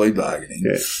understand plea bargaining.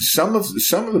 Yeah. Some of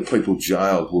the people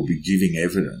jailed will be giving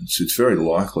evidence. It's very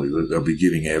likely that they'll be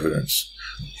giving evidence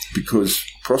because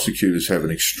prosecutors have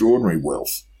an extraordinary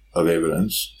wealth of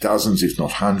evidence, dozens if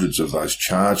not hundreds of those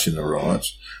charged in the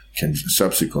riots,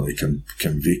 subsequently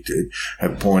convicted,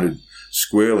 have pointed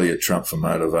squarely at Trump for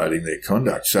motivating their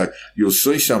conduct. So you'll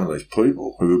see some of these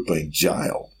people who have been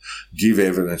jailed give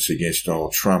evidence against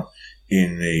Donald Trump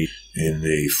in the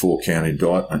 4-count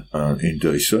indictment in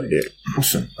DC. Yeah.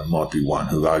 Wilson might be one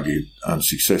who argued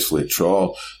unsuccessfully at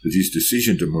trial that his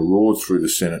decision to maraud through the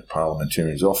Senate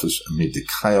parliamentarian's office amid the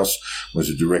chaos was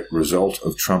a direct result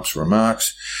of Trump's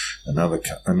remarks. Another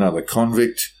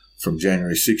convict from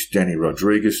January 6, Danny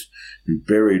Rodriguez, who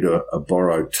buried a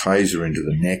borrowed taser into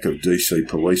the neck of DC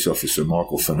police officer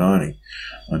Michael Fanoni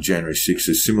on January 6,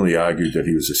 has similarly argued that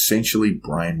he was essentially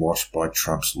brainwashed by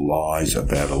Trump's lies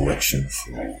about election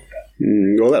fraud.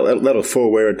 Well, that'll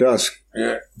fall where it does.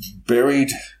 Yeah,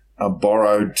 buried a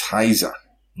borrowed taser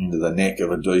into the neck of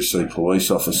a DC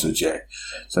police officer, Jack.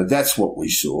 So that's what we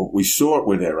saw. We saw it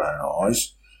with our own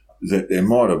eyes, that there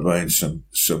might have been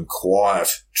some quiet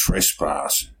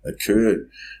trespass occurred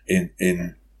in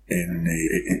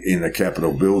the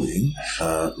Capitol building.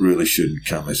 Really shouldn't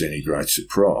come as any great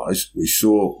surprise. We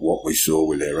saw what we saw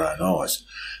with our own eyes.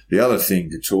 The other thing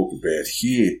to talk about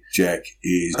here, Jack,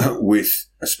 is with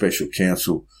a special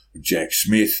counsel, Jack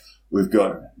Smith. We've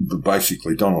got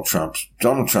basically Donald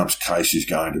Trump's case is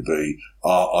going to be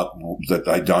that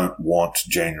they don't want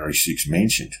January 6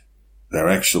 mentioned. They're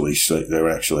actually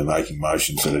making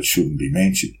motions that it shouldn't be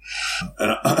mentioned.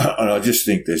 And I just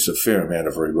think there's a fair amount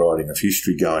of rewriting of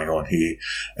history going on here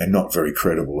and not very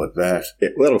credible at that.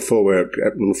 Yeah, that'll fall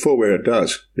where it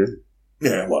does. Yeah.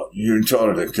 Yeah, well, you're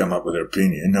entitled to come up with an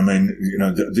opinion. I mean,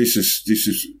 this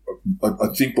is. I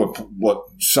think what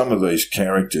some of these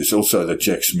characters, also that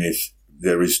Jack Smith,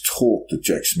 there is talk that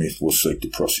Jack Smith will seek to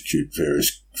prosecute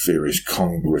various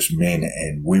congressmen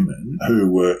and women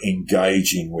who were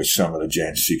engaging with some of the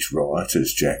Jan 6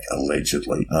 rioters, Jack,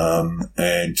 allegedly,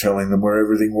 and telling them where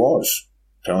everything was,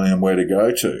 telling them where to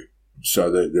go to.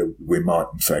 So that we might,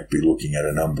 in fact, be looking at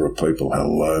a number of people,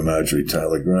 hello, Marjorie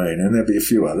Taylor Greene, and there'll be a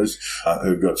few others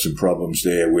who've got some problems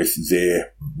there with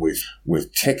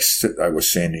texts that they were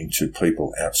sending to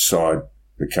people outside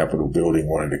the Capitol building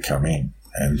wanting to come in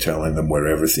and telling them where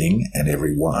everything and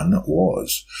everyone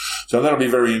was. So that'll be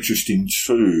very interesting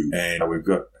too. And we've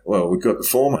got the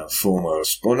former, not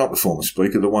the former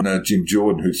speaker, the one, Jim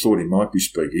Jordan, who thought he might be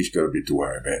speaker. He's got a bit to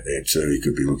worry about there too. He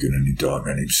could be looking at an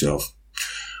indictment himself.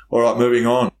 All right, moving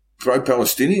on.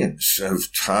 Pro-Palestinians have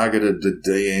targeted the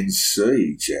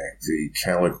DNC, Jack, the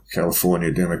California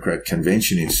Democrat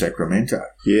Convention in Sacramento.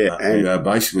 Yeah. And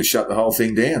basically shut the whole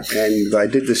thing down. And they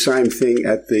did the same thing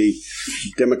at the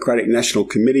Democratic National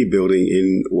Committee building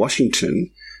in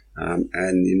Washington.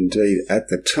 And indeed, at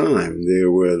the time,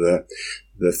 there were the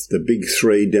big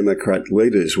three Democrat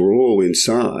leaders were all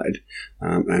inside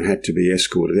and had to be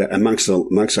escorted out, amongst a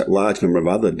large number of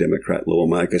other Democrat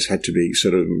lawmakers had to be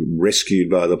sort of rescued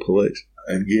by the police.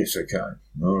 And yes, okay.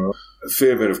 All right. A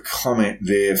fair bit of comment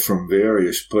there from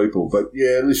various people, but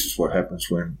yeah, this is what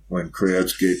happens when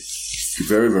crowds get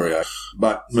very, very open.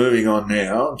 But moving on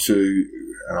now to,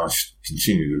 and I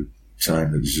continue to say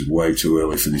that this is way too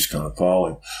early for this kind of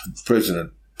polling,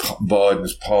 President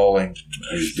Biden's polling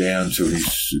is down to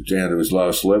his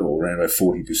lowest level, around about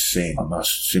 40%. I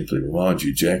must simply remind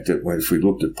you, Jack, that if we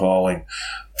looked at polling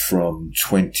from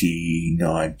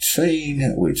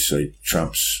 2019, we'd see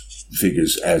Trump's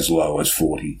figures as low as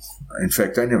 40. In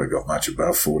fact, they never got much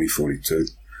above 40, 42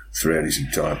 throughout his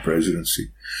entire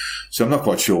presidency. So I'm not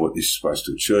quite sure what this is supposed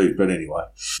to achieve, but anyway.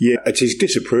 Yeah, it's his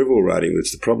disapproval rating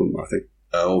that's the problem, I think.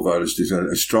 all voters,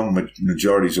 strong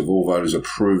majorities of all voters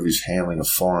disapprove his handling of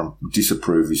foreign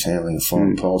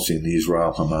policy in the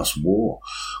Israel-Hamas war.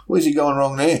 Where's he gone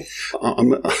wrong there? I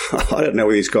don't know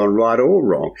whether he's gone right or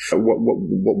wrong.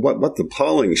 What the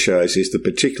polling shows is that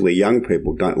particularly young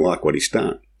people don't like what he's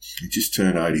done. He just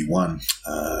turned 81,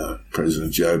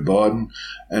 President Joe Biden,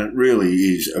 and it really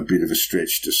is a bit of a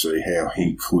stretch to see how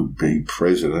he could be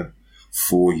president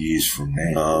 4 years from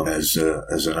now as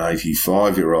an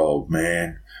 85-year-old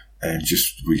man, and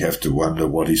just we have to wonder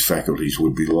what his faculties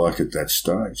would be like at that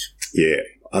stage. Yeah,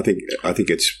 I think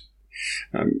it's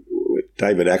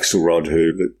David Axelrod,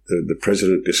 who the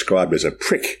president described as a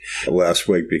prick last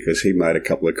week because he made a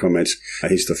couple of comments.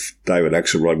 David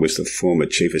Axelrod was the former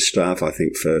chief of staff, I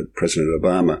think, for President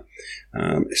Obama.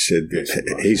 Said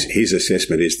his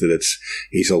assessment is that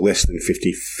he's a less than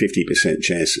 50%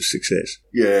 chance of success.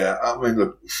 Yeah, I mean,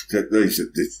 look, these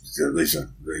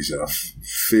are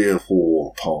fair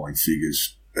poor polling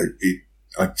figures.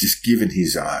 Just given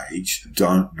his age,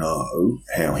 don't know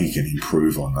how he can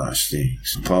improve on those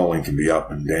things. Polling can be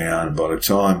up and down. By the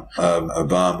time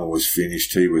Obama was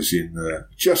finished, he was in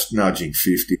just nudging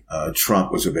 50.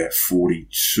 Trump was about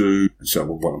 42. And so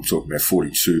what I'm talking about,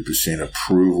 42%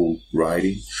 approval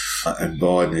rating. And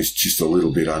Biden is just a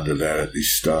little bit under that at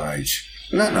this stage.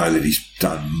 I don't know that he's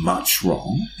done much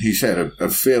wrong. He's had a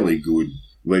fairly good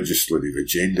legislative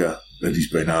agenda that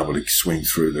he's been able to swing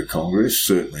through the Congress,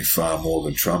 certainly far more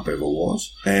than Trump ever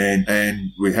was. And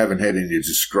we haven't had any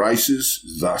disgraces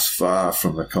thus far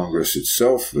from the Congress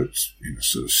itself. It's in a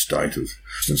sort of state of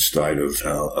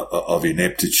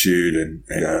ineptitude and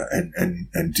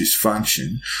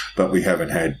dysfunction. But we haven't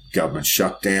had government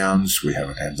shutdowns. We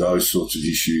haven't had those sorts of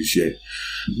issues yet.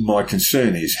 My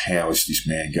concern is, how is this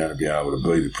man going to be able to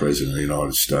be the president of the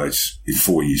United States in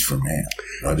 4 years from now?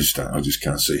 I just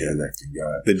can't see how that can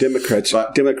go. The Democrats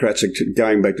are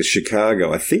going back to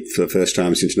Chicago, I think, for the first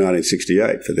time since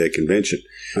 1968 for their convention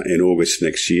in August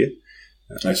next year.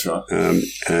 That's right.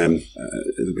 There'll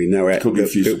be no. Could be a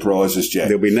few surprises, Jack.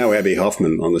 There'll be no Abby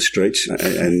Hoffman on the streets,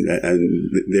 and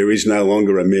there is no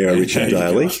longer a Mayor Richard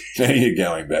Daley. Now you're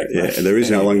going back. Yeah, there is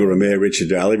no longer a Mayor Richard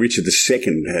Daley. Richard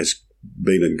II has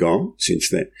been and gone since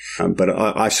then. But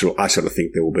I sort of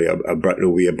think there will be a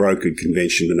brokered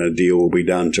convention, and a deal will be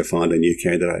done to find a new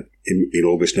candidate in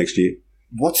August next year.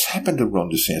 What's happened to Ron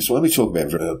DeSantis? Let me talk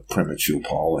about premature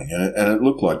polling. And it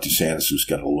looked like DeSantis was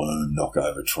going to knock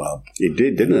over Trump. It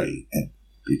did, didn't it? And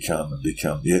become,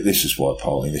 yeah, this is why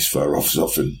polling this far off is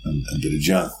often a bit of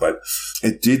junk. But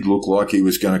it did look like he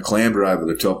was going to clamber over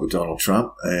the top of Donald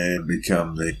Trump and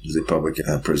become the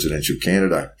Republican presidential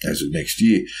candidate as of next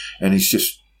year. And he's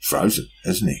just frozen,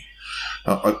 hasn't he?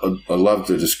 I love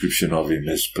the description of him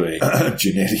as being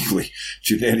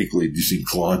genetically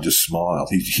disinclined to smile.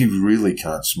 He really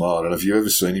can't smile, and if you've ever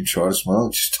seen him try to smile,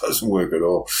 it just doesn't work at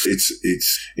all.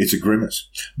 It's a grimace,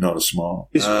 not a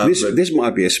smile. This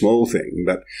might be a small thing,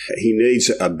 but he needs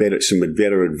some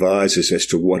better advisors as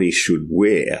to what he should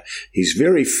wear. He's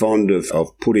very fond of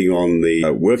putting on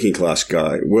the working class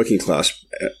guy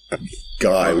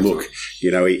look.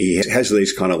 You know, he has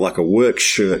these kind of like a work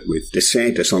shirt with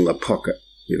DeSantis on the pocket,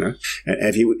 you know. And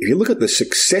if you look at the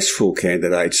successful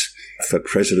candidates for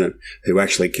president who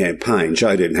actually campaigned,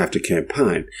 Joe didn't have to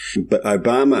campaign, but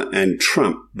Obama and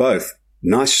Trump, both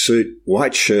nice suit,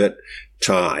 white shirt,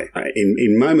 tie.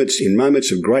 In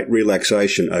moments of great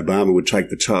relaxation, Obama would take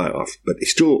the tie off, but he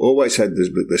still always had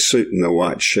the suit and the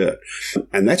white shirt.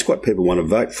 And that's what people want to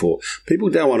vote for. People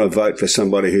don't want to vote for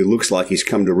somebody who looks like he's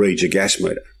come to read your gas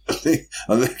meter. I think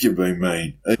you're being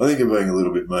mean. I think you're being a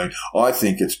little bit mean. I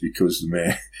think it's because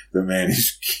the man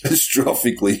is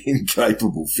catastrophically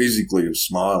incapable physically of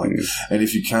smiling. And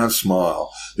if you can't smile,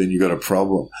 then you've got a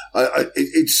problem.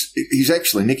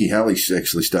 Nikki Haley's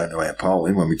actually starting to out-poll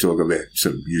him when we talk about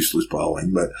sort of useless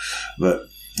polling, but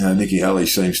Nikki Haley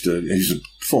he's a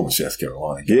former South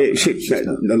Carolina governor. Yeah,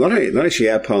 not only is she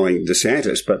outpolling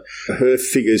DeSantis, but her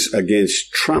figures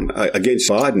against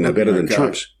Biden are better than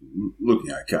Trump's.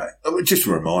 Looking okay. Just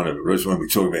a reminder, when we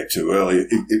talked about it too earlier,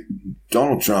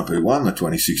 Donald Trump, who won the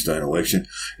 2016 election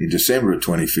in December of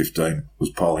 2015,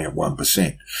 was polling at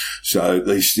 1%. So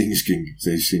these things can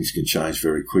change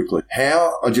very quickly.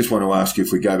 I just want to ask you,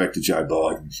 if we go back to Joe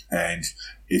Biden, and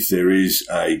if there is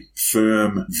a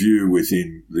firm view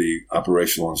within the upper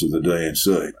echelons of the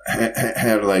DNC,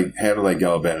 how do they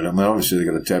go about it? I mean, obviously they've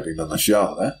got to tap him on the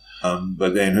shoulder,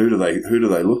 but then who do they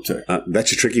look to?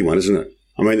 That's a tricky one, isn't it?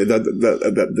 I mean,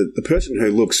 the person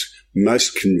who looks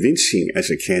most convincing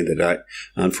as a candidate,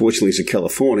 unfortunately, is a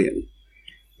Californian,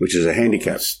 which is a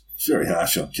handicap. It's very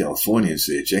harsh on Californians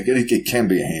there, Jack. It can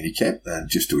be a handicap, and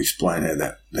just to explain how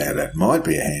that might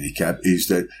be a handicap is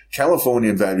that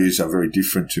Californian values are very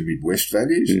different to Midwest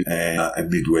values, and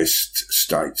Midwest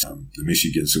states, the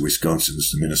Michigans, the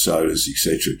Wisconsins, the Minnesotas,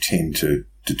 etc., tend to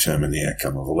determine the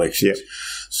outcome of elections. Yep.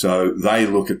 So they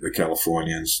look at the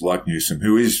Californians, like Newsom,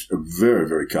 who is a very,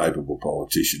 very capable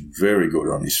politician, very good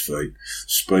on his feet,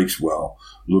 speaks well,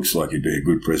 looks like he'd be a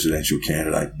good presidential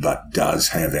candidate, but does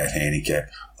have that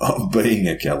handicap of being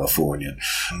a Californian.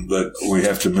 But we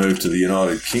have to move to the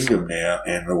United Kingdom now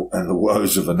and the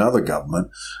woes of another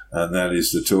government, and that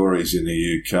is the Tories in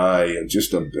the UK. And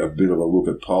just a bit of a look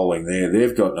at polling there.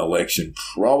 They've got an election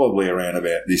probably around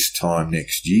about this time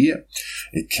next year.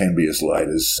 It can be as late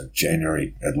as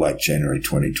late January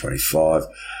 2025.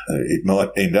 It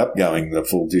might end up going the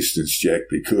full distance, Jack,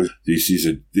 because this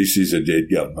is a dead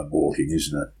government walking,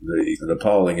 isn't it? The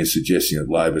polling is suggesting that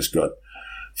Labor's got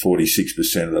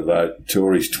 46% of the vote,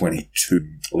 Tories 22,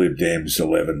 Lib Dems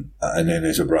 11, and then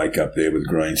there's a break up there with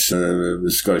Greens.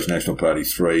 The Scottish National Party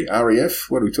 3. REF,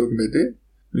 what are we talking about there?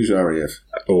 Who's REF?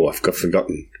 Oh, I've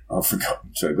forgotten. I've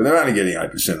forgotten too, but they're only getting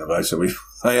 8% of the vote, so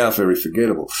they are very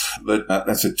forgettable. But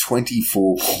that's a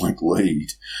 24-point lead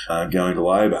going to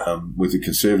Labor. With the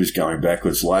Conservatives going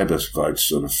backwards, Labor's vote's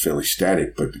sort of fairly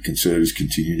static, but the Conservatives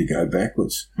continue to go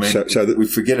backwards. I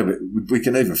mean, we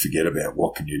can even forget about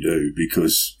what can you do,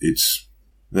 because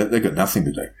they've got nothing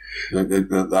to do.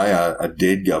 They are a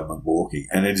dead government walking,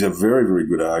 and it's a very, very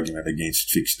good argument against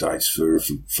fixed dates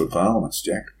for parliaments,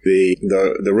 Jack.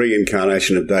 The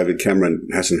reincarnation of David Cameron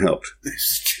hasn't helped.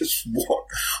 It's just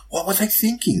what were they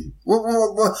thinking?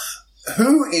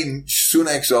 Who in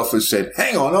Sunak's office said,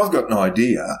 "Hang on, I've got an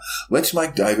idea. Let's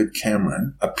make David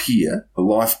Cameron a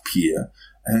life peer."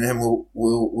 And then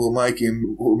we'll make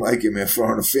him our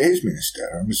foreign affairs minister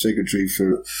and the secretary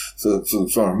for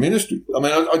the foreign ministry. I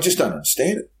mean, I just don't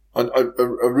understand it. I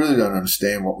really don't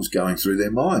understand what was going through their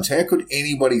minds. How could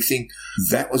anybody think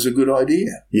that was a good idea?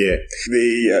 Yeah.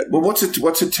 Well, what's it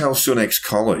tell Sunak's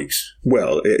colleagues?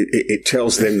 Well, it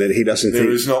tells them that he doesn't think...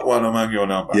 There is not one among your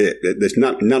number. Yeah, there's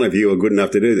none of you are good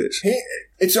enough to do this.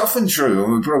 It's often true,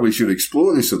 and we probably should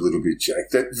explore this a little bit,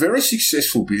 Jack, that very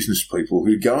successful business people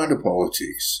who go into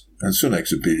politics, and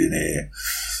Sunak's a billionaire,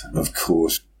 of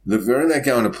course, they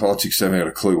go into politics, they haven't got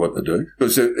a clue what to do.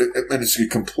 Because it's a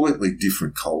completely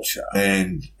different culture.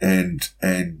 And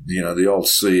the old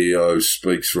CEO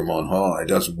speaks from on high. It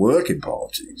doesn't work in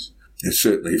politics. It's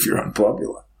certainly if you're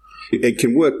unpopular. It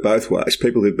can work both ways.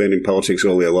 People who've been in politics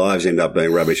all their lives end up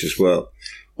being rubbish as well.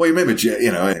 Well, you remember,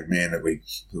 a man that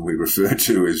we refer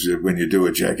to as when you do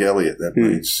a Jack Elliott, that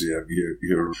means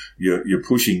you're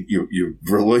pushing, you're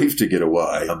relieved to get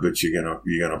away, but you're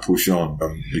gonna push on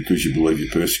because you believe you're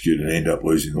persecuted and end up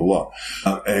losing the lot.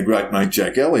 Our great mate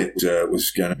Jack Elliott was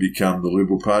going to become the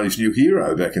Liberal Party's new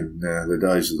hero back in the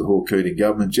days of the Hawke Keating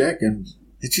government, Jack, and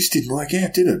it just didn't work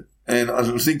out, did it? And I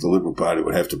think the Liberal Party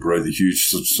would have to breathe a huge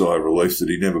sigh of relief that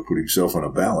he never put himself on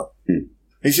a ballot.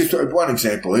 It's just one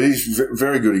example. It is a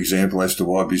very good example as to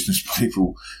why business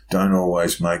people don't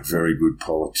always make very good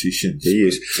politicians. He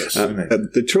is.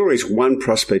 The Tories' one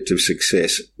prospect of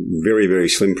success, very, very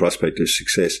slim prospect of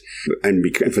success, and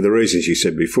for the reasons you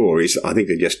said before, is I think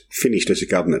they're just finished as a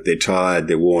government. They're tired,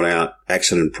 they're worn out,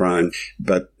 accident prone.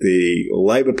 But the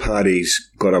Labor Party's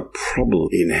got a problem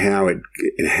in how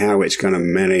it's going to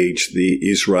manage the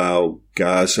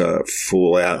Israel-Gaza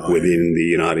fallout within the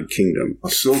United Kingdom. I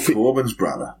saw Corbyn's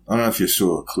brother. I don't know if you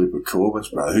saw a clip of Corbyn's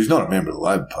brother, who's not a member of the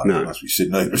Labor Party. No. It must be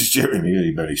Sydney, but it's Jeremy,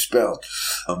 anybody spelled.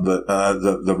 But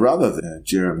the brother,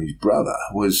 Jeremy's brother,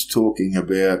 was talking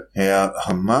about how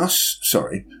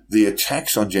the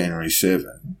attacks on January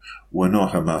 7 were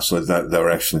not Hamas. They were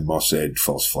actually Mossad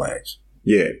false flags.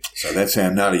 Yeah. So that's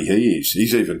how nutty he is.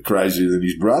 He's even crazier than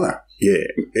his brother. Yeah.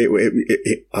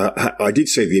 I did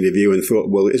see the interview and thought,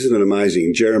 well, isn't it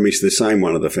amazing? Jeremy's the same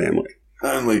one of the family.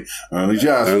 Only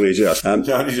just. Only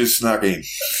just snuck in.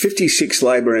 56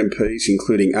 Labor MPs,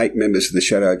 including 8 members of the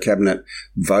Shadow Cabinet,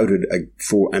 voted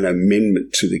for an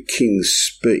amendment to the King's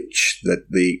speech that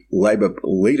the Labor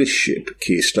leadership,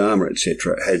 Keir Starmer,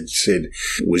 etc., had said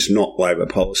was not Labor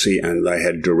policy, and they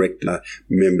had directed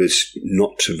members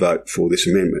not to vote for this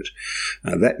amendment.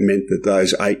 That meant that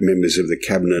those 8 members of the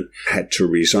Cabinet had to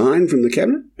resign from the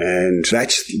Cabinet, and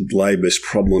that's Labor's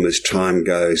problem as time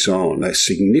goes on. A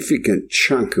significant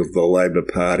chunk of the Labor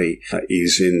Party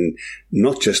is in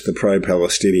not just the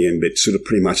pro-Palestinian, but sort of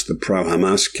pretty much the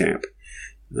pro-Hamas camp.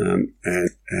 And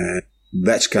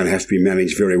that's going to have to be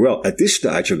managed very well. At this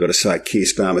stage, I've got to say, Keir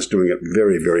Starmer's doing it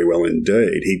very, very well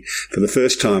indeed. He, for the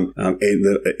first time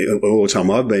all the time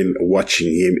I've been watching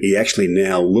him, he actually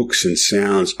now looks and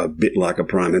sounds a bit like a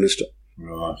Prime Minister.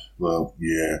 Right. Well,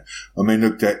 yeah. I mean,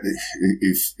 look, that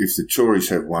if the Tories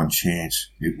have one chance,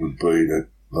 it would be that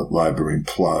Labor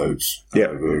implodes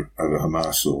over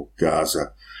Hamas or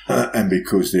Gaza. And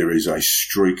because there is a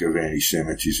streak of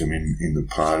anti-Semitism in the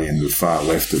party and the far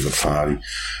left of the party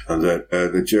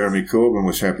that Jeremy Corbyn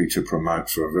was happy to promote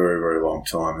for a very, very long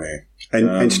time there.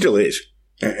 And still is.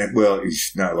 Well,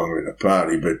 he's no longer in the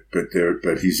party,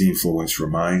 but his influence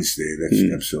remains there.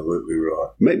 That's absolutely right.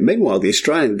 Meanwhile, the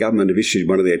Australian government have issued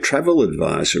one of their travel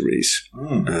advisories,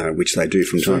 which they do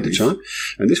from time to time.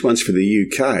 And this one's for the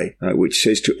UK, which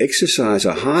says to exercise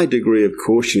a high degree of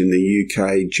caution in the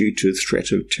UK due to the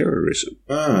threat of terrorism.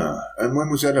 And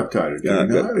when was that updated?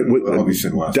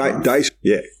 Obviously last month. Days,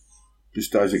 yeah.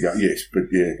 Just days ago, yes. But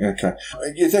yeah, okay.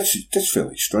 Yeah, that's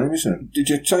fairly extreme, isn't it? Did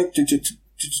you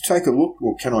take a look,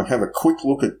 or can I have a quick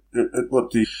look at what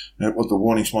the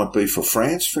warnings might be for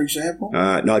France, for example?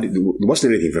 No, there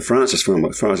wasn't anything for France as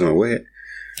far as I'm aware.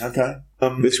 Okay.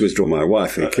 This was drawn my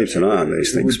wife, who keeps an eye on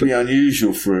these things. It would be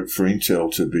unusual for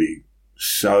Intel to be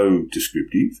so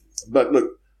descriptive. But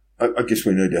look, I guess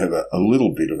we need to have a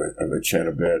little bit of a chat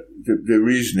about. There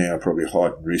is now probably a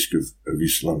heightened risk of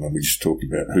Islam, and we just talked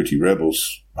about Houthi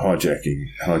rebels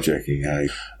hijacking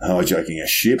a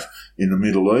ship in the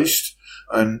Middle East.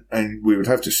 And we would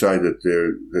have to say that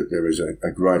there is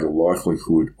a greater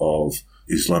likelihood of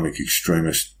Islamic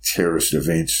extremist terrorist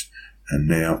events, and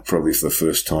now probably for the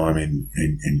first time in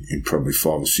probably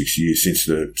 5 or 6 years since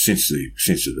the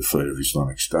defeat of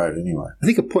Islamic State. Anyway, I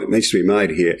think a point needs to be made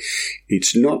here.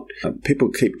 It's not people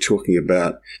keep talking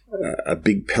about a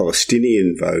big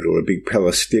Palestinian vote or a big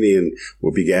Palestinian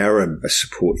or big Arab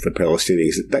support for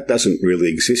Palestinians. That doesn't really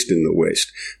exist in the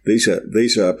West.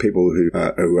 These are people who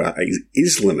are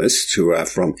Islamists who are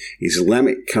from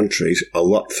Islamic countries a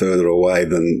lot further away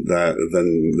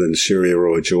than Syria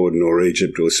or Jordan or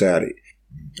Egypt or Saudi.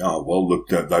 Oh, well, look,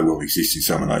 they will exist in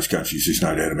some of those countries. There's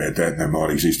no doubt about that. And they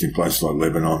might exist in places like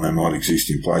Lebanon. They might exist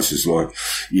in places like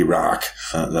Iraq.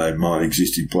 They might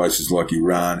exist in places like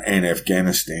Iran and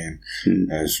Afghanistan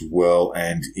as well,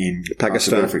 and in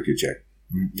Pakistan, Africa, Jack.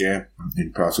 Yeah,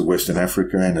 in parts of Western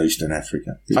Africa and Eastern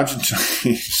Africa.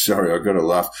 Argentina, sorry, I got to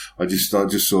laugh. I just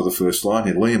saw the first line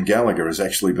here. Liam Gallagher has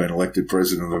actually been elected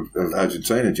president of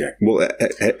Argentina, Jack. Well,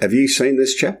 have you seen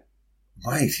this chap?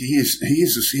 Mate,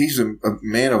 he's a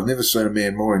man. I've never seen a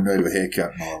man more in need of a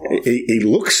haircut in my life. He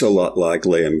looks a lot like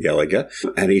Liam Gallagher,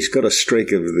 and he's got a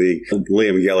streak of the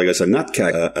Liam Gallagher's a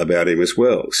nutcake about him as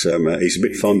well. So he's a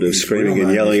bit fond of screaming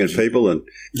and yelling at people. And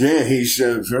yeah, he's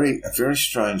a very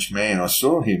strange man. I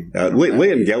saw him.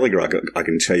 Liam Gallagher, I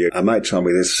can tell you, a mate told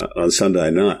me this on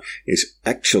Sunday night, is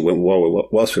actually,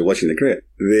 whilst we were watching the cricket,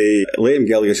 Liam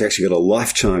Gallagher's actually got a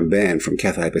lifetime ban from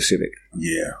Cathay Pacific.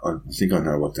 Yeah, I think I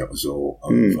know what that was all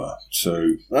over. So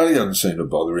it doesn't seem to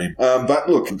bother him. But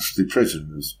look, the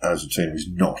president of Argentina is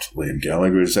not Liam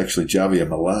Gallagher. It's actually Javier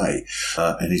Milei,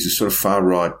 and he's a sort of far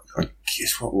right. I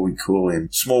guess what would we call him?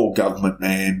 Small government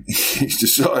man. He's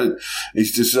decided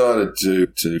to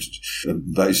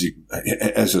basically,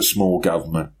 as a small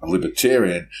government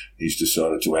libertarian, he's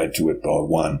decided to add to it by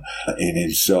one in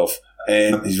himself.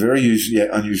 And he's a very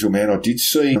unusual man. I did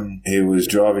see him. He was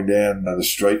driving down the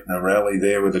street in a rally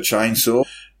there with a chainsaw.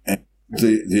 And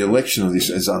the election of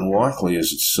this, as unlikely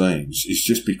as it seems, is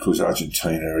just because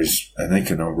Argentina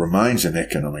remains an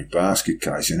economic basket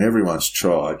case, and everyone's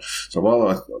tried. So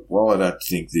while I don't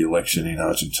think the election in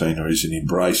Argentina is an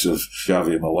embrace of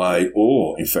Javier Milei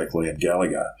or, in fact, Liam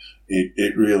Gallagher,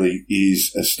 it really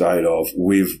is a state of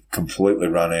we've completely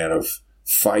run out of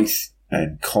faith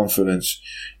and confidence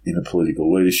in the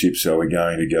political leadership, so we're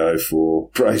going to go for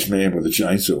praise man with a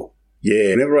chainsaw.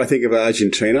 Yeah, whenever I think of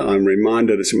Argentina, I'm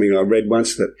reminded of something I read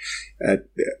once, that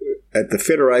at the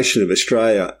Federation of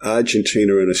Australia,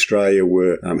 Argentina and Australia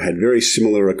had very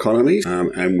similar economies,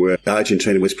 and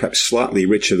Argentina was perhaps slightly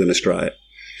richer than Australia.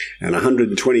 And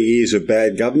 120 years of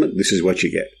bad government, this is what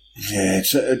you get. Yeah,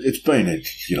 it's been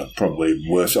probably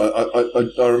worse.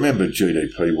 I remember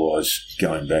GDP-wise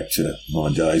going back to my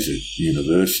days at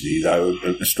university, though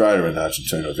Australia and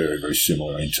Argentina are very, very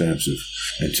similar in terms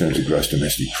of gross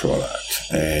domestic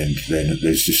product, and then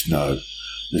there's just no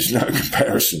There's no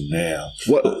comparison now.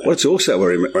 What's also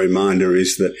a reminder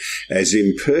is that as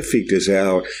imperfect as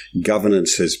our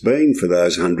governance has been for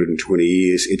those 120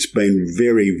 years, it's been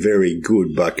very, very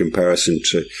good by comparison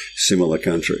to similar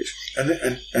countries.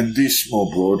 And this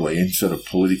more broadly, in sort of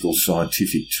political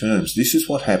scientific terms, this is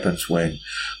what happens when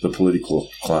the political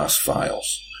class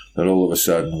fails. That all of a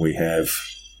sudden we have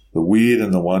the weird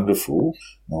and the wonderful.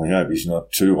 Well, we hope he's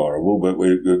not too horrible, but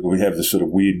we have the sort of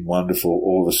weird and wonderful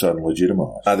all of a sudden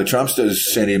legitimised. The Trumpsters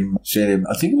sent him.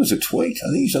 I think it was a tweet.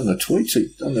 I think he's on the tweets.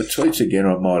 On the tweets again,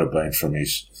 or it might have been from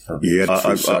his.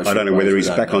 I don't know whether he's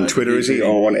back on Twitter, is he,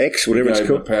 or on X, whatever it's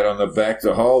called. A pat on the back.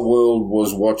 The whole world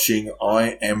was watching.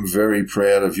 I am very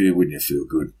proud of you. Wouldn't you feel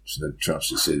good? So the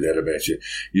Trumpster said that about you.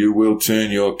 You will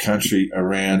turn your country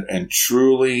around and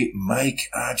truly make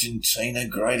Argentina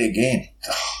great again.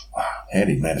 Wow, how did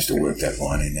he manage to work that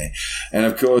line in there? And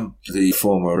of course, the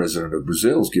former president of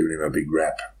Brazil's given him a big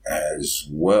rap as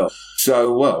well.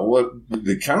 So, what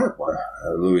the current one,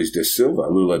 Lula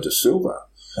da Silva,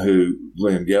 who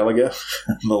Liam Gallagher,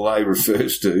 Malay,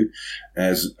 refers to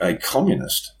as a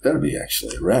communist. That'd be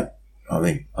actually a rap. I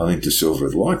think Da Silva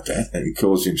would like that. And he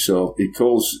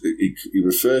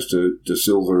refers to Da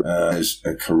Silva as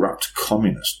a corrupt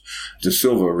communist. Da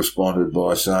Silva responded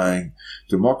by saying,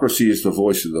 democracy is the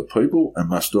voice of the people and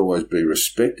must always be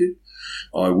respected.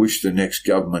 I wish the next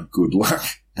government good luck.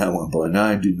 No one by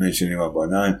name, didn't mention anyone by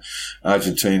name.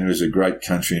 Argentina is a great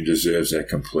country and deserves our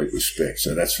complete respect.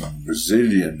 So that's from the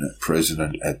Brazilian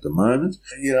president at the moment.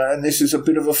 And this is a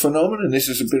bit of a phenomenon.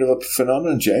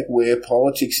 Jack, where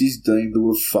politics is deemed to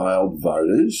have failed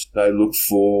voters. They look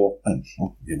for, and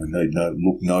you need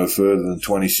look no further than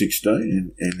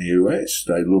 2016 in the US.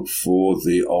 They look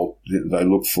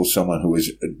for someone who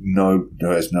has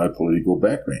no political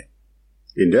background.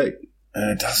 Indeed.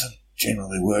 And it doesn't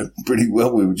generally work pretty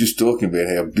well. We were just talking about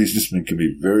how businessmen can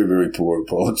be very, very poor at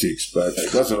politics, but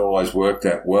it doesn't always work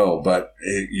that well. But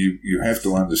you have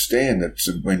to understand that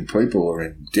when people are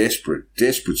in desperate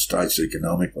states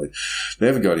economically, they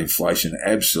haven't got inflation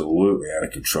absolutely out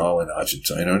of control in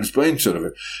Argentina, and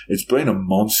it's been a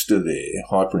monster there.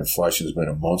 Hyperinflation has been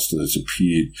a monster that's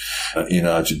appeared in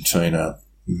Argentina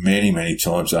many, many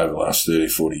times over the last 30,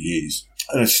 40 years.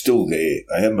 And it's still there.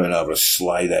 They haven't been able to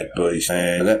slay that beast.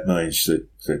 And that means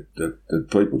that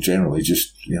people generally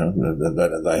just,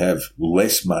 that they have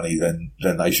less money than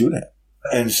they should have.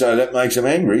 And so that makes them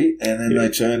angry. And then they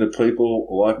turn to people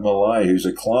like Malay, who's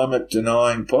a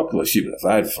climate-denying populist. You would have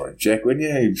voted for him, Jack, wouldn't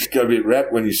you? He got a bit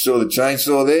rapt when you saw the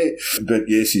chainsaw there. But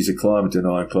yes, he's a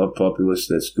climate-denying populist.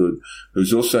 That's good.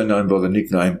 Who's also known by the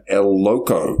nickname El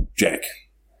Loco, Jack.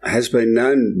 Has been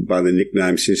known by the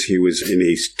nickname since he was in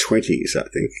his 20s, I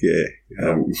think,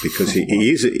 because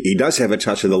he does have a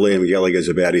touch of the Liam Gallagher's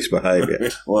about his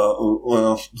behaviour.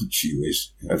 well, gee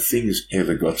whiz. Have things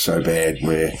ever got so bad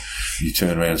where you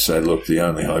turn around and say, look, the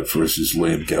only hope for us is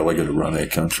Liam Gallagher to run our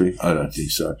country? I don't think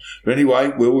so. But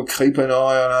anyway, we'll keep an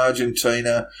eye on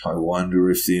Argentina. I wonder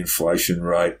if the inflation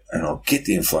rate, and I'll get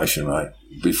the inflation rate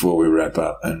before we wrap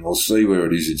up, and we'll see where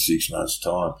it is in 6 months'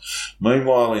 time.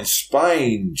 Meanwhile, in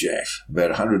Spain, Jack, about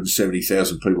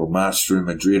 170,000 people marched through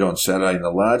Madrid on Saturday in the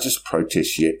largest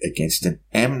protest yet against an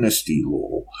amnesty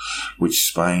law, which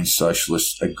Spain's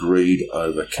socialists agreed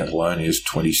over Catalonia's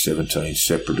 2017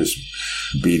 separatism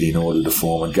bid in order to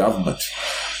form a government.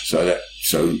 So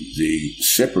the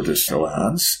separatist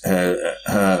alliance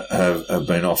have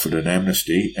been offered an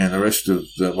amnesty, and the rest of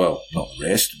not the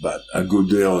rest, but a good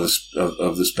deal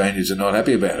of the Spaniards are not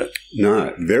happy about it.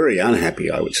 No, very unhappy,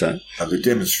 I would say. The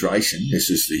demonstration, this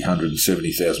is the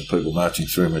 170,000 people marching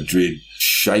through Madrid,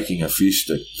 shaking a fist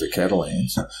at the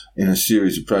Catalans in a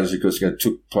series of protests. Of course, it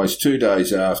took place 2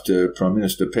 days after Prime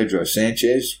Minister Pedro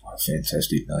Sanchez, what a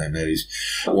fantastic name that is,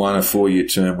 won a 4-year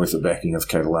term with the backing of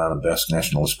Catalan and Basque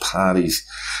nationalist parties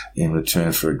in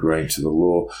return for agreeing to the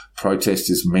law.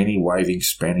 Protesters, many waving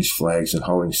Spanish flags and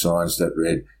holding signs that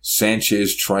read,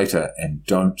 Sanchez traitor and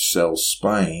don't sell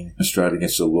Spain, demonstrated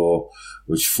against the law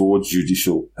which 4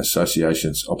 judicial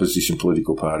associations, opposition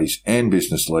political parties and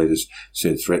business leaders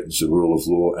said threatens the rule of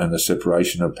law and the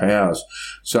separation of powers.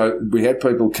 So we had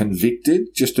people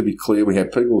convicted, just to be clear, we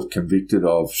had people convicted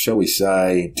of, shall we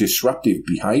say, disruptive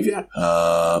behaviour,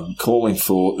 calling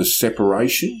for the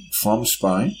separation from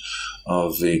Spain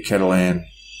of the Catalan,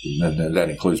 and that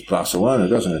includes Barcelona,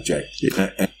 doesn't it, Jack?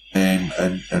 Yeah. And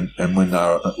when they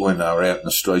were out in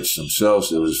the streets themselves,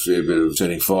 there was a fair bit of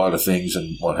setting fire to things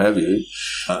and what have you,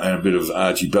 and a bit of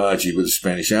argy-bargy with the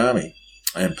Spanish army.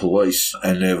 and police,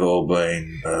 and they've all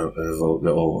been,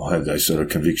 they've all had those sort of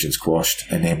convictions quashed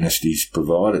and amnesties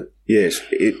provided. Yes,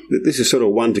 this is sort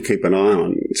of one to keep an eye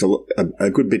on. It's a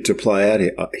good bit to play out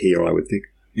here, I would think.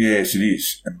 Yes, it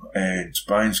is. And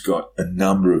Spain's got a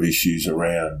number of issues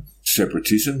around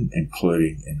separatism,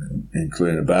 including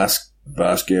the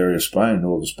Basque area of Spain,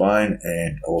 northern Spain,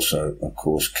 and also, of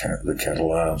course, the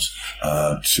Catalans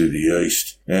to the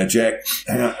east. Now, Jack,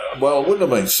 well, it wouldn't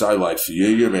have been so late for you.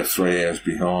 You're about 3 hours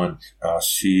behind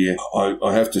us here.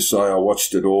 I have to say I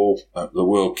watched it all, the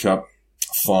World Cup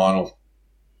final,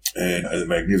 and the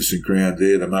magnificent ground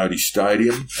there, the Modi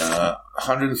Stadium.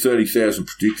 130,000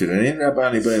 predicted, and ended up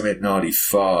only being about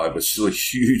 95, but still a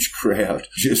huge crowd,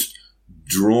 just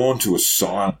drawn to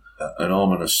an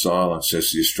ominous silence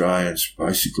as the Australians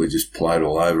basically just played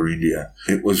all over India.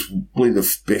 It was probably the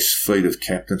best feat of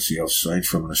captaincy I've seen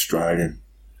from an Australian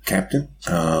captain,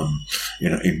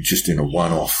 in a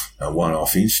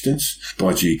one-off instance.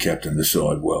 By G, captain the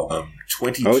side well.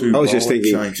 22 I was just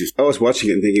thinking, changes. I was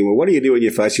watching it and thinking, well, what do you do when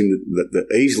you're facing the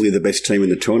easily the best team in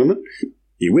the tournament?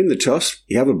 You win the toss,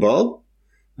 you have a bowl,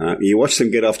 you watch them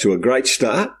get off to a great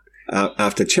start.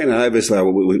 After 10 overs,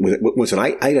 was it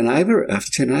eight and over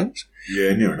after 10 overs?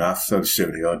 Yeah, near enough. That was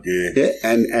 70 odd, yeah. Yeah,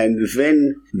 and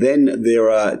then there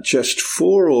are just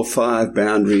 4 or 5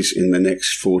 boundaries in the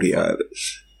next 40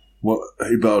 overs. Well,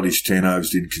 who bowled his 10 overs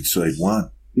didn't concede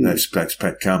one. That's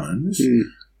Pat Cummins.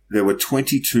 There were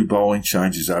 22 bowling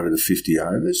changes over the 50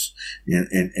 overs.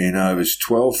 In overs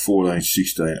 12, 14,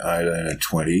 16, 18 and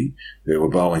 20, there were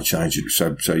bowling changes.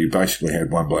 So you basically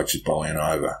had one bloke just bowling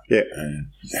over. Yeah. And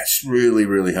that's really,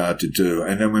 really hard to do.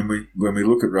 And then when we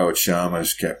look at Rohit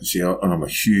Sharma's captaincy, and I'm a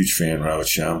huge fan of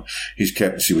Rohit Sharma, his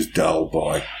captaincy was dull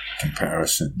by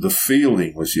comparison. The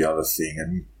fielding was the other thing,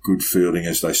 and good fielding,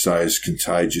 as they say, is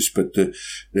contagious. But the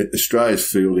Australia's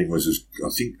fielding was, I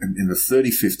think, in the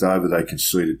 35th over, they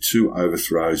conceded 2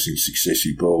 overthrows in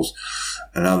successive balls.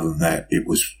 And other than that, it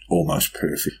was almost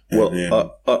perfect.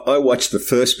 Well, I watched the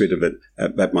first bit of it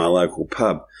at my local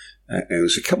pub. And there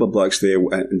was a couple of blokes there.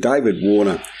 And David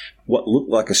Warner, what looked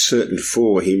like a certain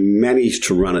 4, he managed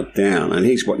to run it down. And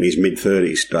he's, in his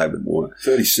mid-30s, David Warner.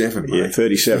 37, mate. Yeah,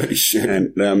 37.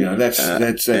 And,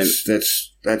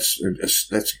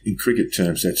 that's in cricket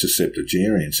terms, that's a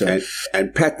septuagenarian. So,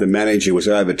 and Pat, the manager, was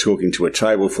over talking to a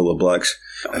table full of blokes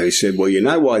who said, well, you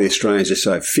know why the Australians are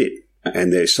so fit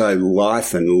and they're so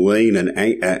lithe and lean and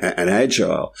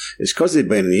agile? It's because they've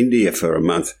been in India for a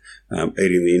month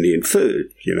eating the Indian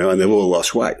food, and they've all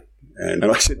lost weight. And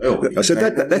I said,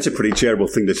 that's a pretty terrible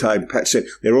thing to say. Pat said,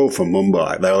 they're all from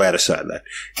Mumbai. They're allowed to say that.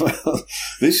 Well,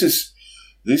 this is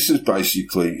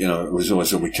basically, it was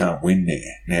always said we can't win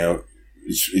there. Now,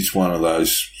 it's one of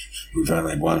those, we've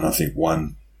only won, I think,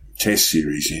 one test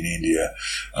series in India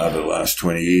over the last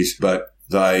 20 years, but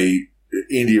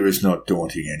India is not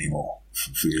daunting anymore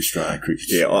for the Australian cricket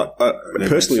team. Yeah,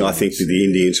 personally, I think that the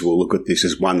Indians will look at this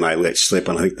as one they let slip,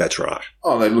 and I think that's right.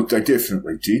 Oh, they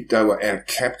definitely did. They were our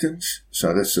captains,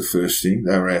 so that's the first thing.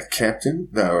 They were our captain,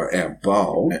 they were our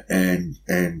bowl, and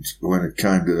when it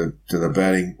came to the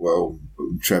batting, well,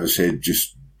 Travis Head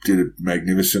just did it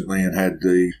magnificently and had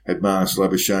Marnus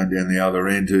Labuschagne down the other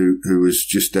end who was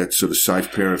just that sort of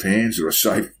safe pair of hands or a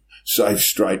safe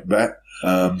straight bat.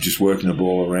 Just working the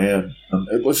ball around.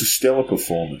 It was a stellar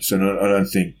performance, and I don't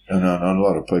think, and a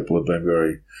lot of people have been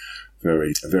very,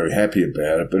 very, very happy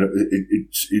about it. But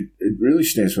it really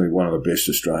stands for me one of the best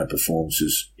Australian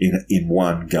performances in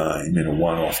one game, in a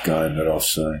one-off game that I've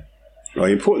seen. Well,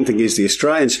 the important thing is the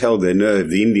Australians held their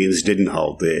nerve. The Indians didn't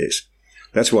hold theirs.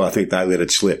 That's why I think they let it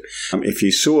slip. If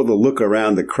you saw the look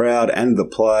around the crowd and the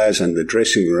players and the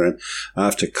dressing room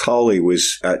after Kohli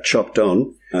was chopped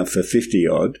on for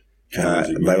 50-odd,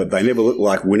 they never looked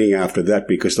like winning after that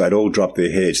because they'd all dropped their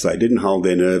heads. They didn't hold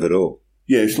their nerve at all.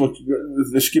 Yes, look,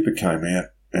 the skipper came out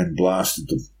and blasted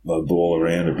the ball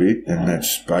around a bit, and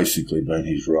that's basically been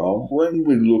his role. When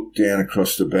we look down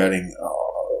across the batting,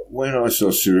 when I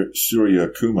saw Surya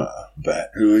Kumar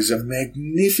bat, who is a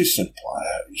magnificent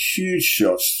player, huge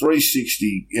shots,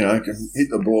 360, can hit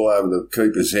the ball over the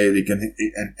keeper's head, he can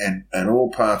hit, and all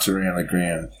parts around the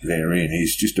ground therein.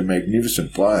 He's just a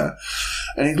magnificent player.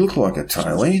 And he looked like a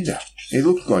tail ender. He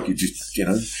looked like he just,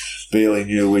 barely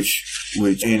knew which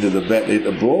end of the bat to hit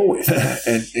the ball with.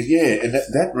 and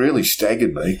that really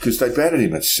staggered me because they batted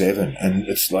him at 7, and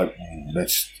it's like,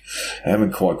 I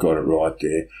haven't quite got it right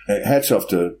there. Hats off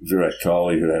to Virat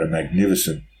Kohli, who had a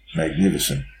magnificent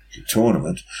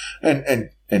tournament, and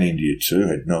India too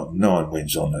had 9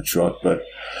 wins on the trot, but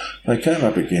they came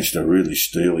up against a really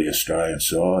steely Australian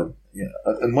side,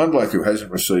 And one bloke who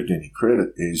hasn't received any credit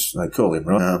is, they call him,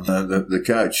 right, the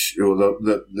coach, or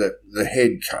the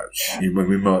head coach.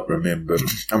 We might remember,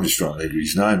 I'm just trying to think of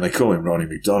his name, they call him Ronnie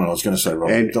McDonald. I was going to say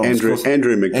Ronnie McDonald.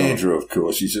 Andrew McDonald. Andrew, of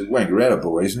course. He's a Wangaratta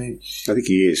boy, isn't he? I think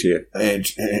he is, yeah. And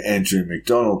Andrew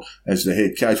McDonald as the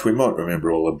head coach. We might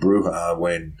remember all the brouhaha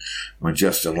when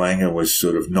Justin Langer was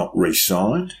sort of not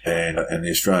re-signed, and the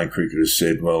Australian cricketers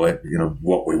said, well,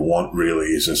 what we want really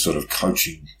is a sort of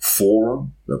coaching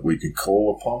forum that we could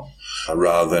call upon,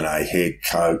 rather than a head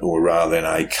coach, or rather than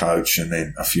a coach and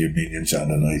then a few millions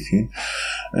underneath him.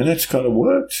 And that's kind of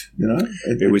worked,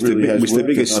 It was the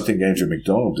biggest. And I think Andrew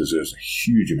McDonald deserves a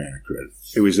huge amount of credit.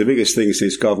 It was the biggest thing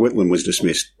since Gov Whitlam was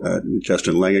dismissed,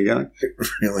 Justin Langer going. It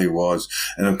really was.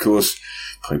 And of course,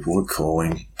 people were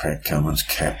calling Pat Cummins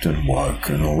Captain Woke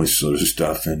and all this sort of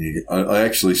stuff. And I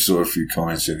actually saw a few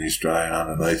comments in the Australian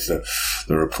underneath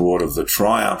the report of the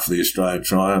Australian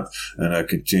triumph, and they're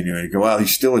continuing to go, well,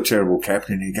 he's still a terrible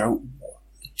captain. And you go,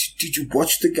 did you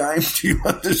watch the game? Do you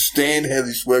understand how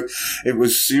this works? It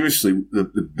was seriously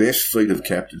the best feat of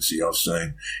captaincy I've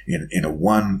seen in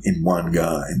one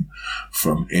game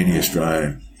from any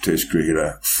Australian Test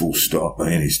cricketer, full stop,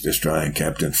 any Australian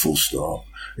captain, full stop.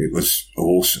 It was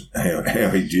awesome how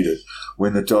he did it.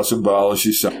 When the toss and bowlers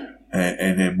just and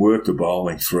then worked the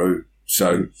bowling through.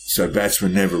 So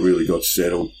batsmen never really got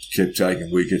settled, kept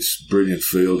taking wickets, brilliant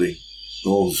fielding,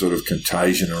 all sort of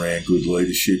contagion around good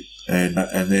leadership. And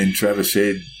then Travis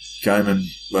Head came and,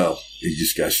 well, he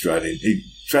just goes straight in.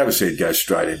 Travis Head goes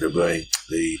straight into being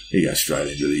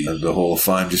the Hall of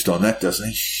Fame just on that, doesn't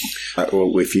he?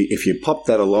 Well, if you pop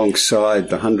that alongside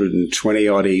the 120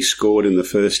 odd he scored in the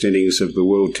first innings of the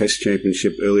World Test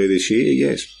Championship earlier this year,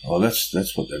 yes. Well,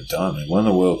 that's what they've done. They've won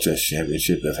the World Test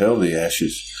Championship. They've held the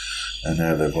Ashes, and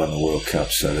now they've won the World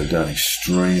Cup. So they've done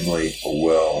extremely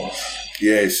well.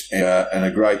 Yes, and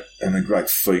a great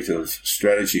feat of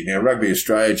strategy. Now, Rugby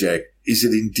Australia, Jack, is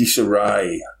it in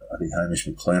disarray? I think Hamish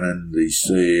McLennan, the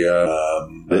CEO...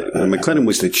 McLennan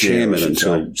was the chairman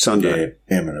until Sunday. Yeah,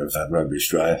 chairman of Rugby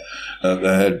Australia.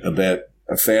 They had about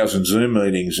 1,000 Zoom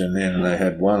meetings, and then they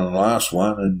had one last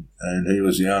one, and he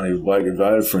was the only bloke who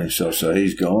voted for himself, so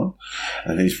he's gone,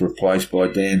 and he's replaced by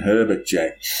Dan Herbert,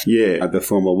 Jack. Yeah, the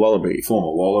former Wallaby.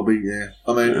 Yeah.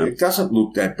 I mean, it doesn't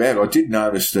look that bad. I did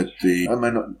notice that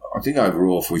I think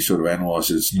overall, if we sort of analyse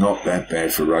it, it's not that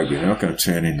bad for rugby. They're not going to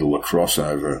turn into lacrosse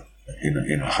over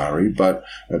in a hurry, but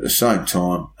at the same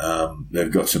time,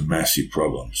 they've got some massive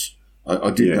problems.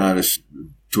 I did notice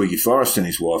Twiggy Forrest and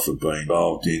his wife have been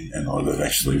involved in, and they've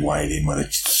actually weighed in with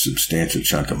a substantial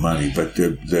chunk of money, but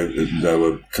they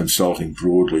were consulting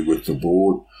broadly with the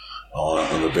board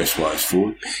on the best ways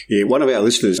forward. Yeah, one of our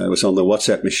listeners was on the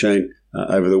WhatsApp machine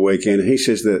over the weekend. He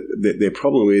says that their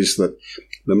problem is that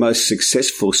the most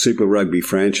successful Super Rugby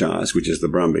franchise, which is the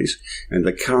Brumbies, and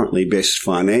the currently best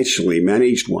financially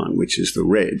managed one, which is the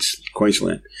Reds,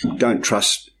 Queensland, don't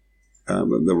trust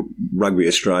the Rugby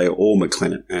Australia or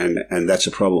McLennan, and that's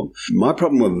a problem. My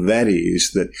problem with that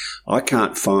is that I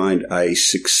can't find a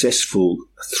successful,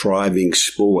 thriving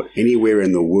sport anywhere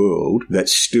in the world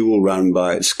that's still run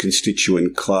by its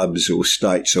constituent clubs or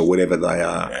states or whatever they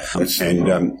are.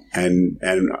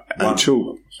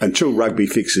 Until rugby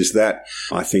fixes that,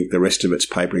 I think the rest of it's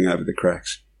papering over the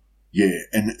cracks. Yeah,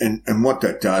 and what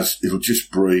that does, it'll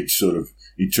just breed sort of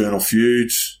internal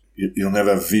feuds. You'll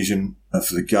never have a vision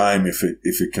for the game if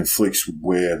it conflicts with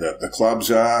where the clubs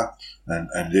are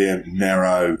and their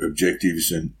narrow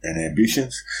objectives and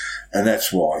ambitions. And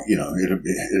that's why,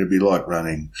 it'd be like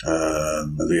running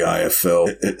the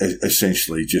AFL,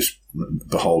 essentially just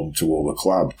beholden to all the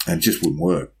club, and it just wouldn't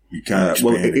work. You can't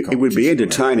it would be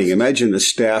entertaining. Imagine the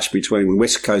stoush between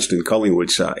West Coast and Collingwood,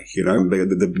 say,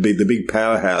 the big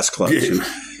powerhouse clubs. Yeah,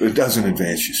 it doesn't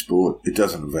advance your sport. It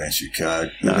doesn't advance your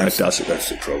code. No, it doesn't. That's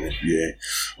the problem, yeah.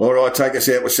 All right, take us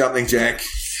out with something, Jack.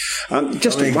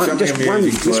 Just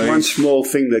one small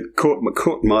thing that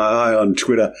caught my eye on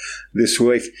Twitter this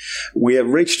week. We have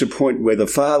reached a point where the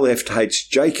far left hates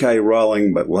J.K.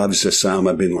 Rowling but loves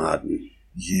Osama bin Laden.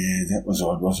 Yeah, that was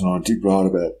odd, wasn't it? I did write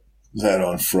about that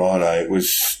on Friday. It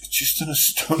was just an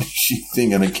astonishing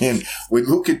thing. And again, we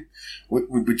talk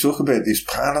about this.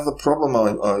 Part of the problem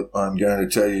I'm going to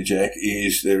tell you, Jack,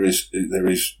 is there is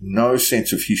no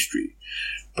sense of history.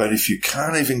 But if you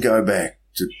can't even go back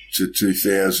to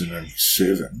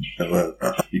 2007,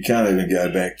 you can't even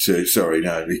go back to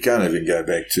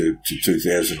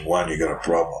 2001, you've got a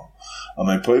problem. I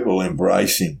mean, people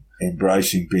embracing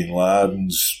bin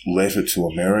Laden's letter to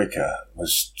America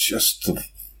was just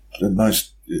the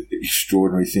most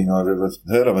extraordinary thing I've ever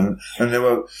heard of. And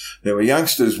there were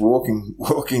youngsters walking,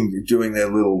 doing their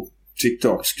little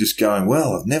TikTok's just going,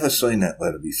 well, I've never seen that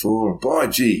letter before. And by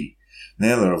gee,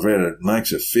 now that I've read it, it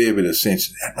makes a fair bit of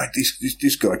sense. Mate,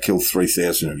 this guy killed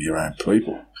 3,000 of your own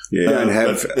people. Yeah,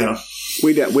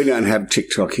 we don't have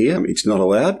TikTok here. It's not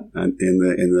allowed in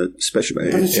the special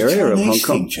area of Hong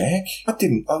Kong. Thing, Jack. I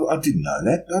didn't know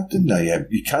that. I didn't know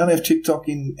you can't have TikTok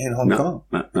in Hong Kong.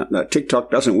 No,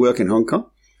 TikTok doesn't work in Hong Kong.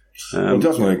 Well, it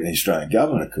doesn't work in the Australian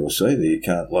government, of course, either. You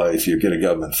can't load, if you get a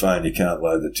government phone, you can't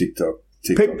load the TikTok.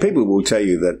 People will tell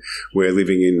you that we're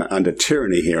living under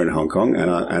tyranny here in Hong Kong,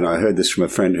 and I heard this from a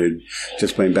friend who'd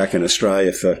just been back in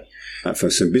Australia for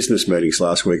some business meetings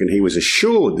last week, and he was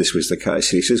assured this was the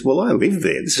case. And he says, "Well, I live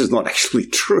there. This is not actually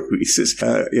true." He says,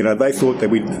 they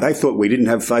thought we didn't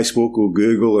have Facebook or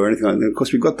Google or anything like that. Of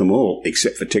course, we've got them all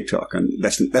except for TikTok, and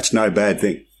that's no bad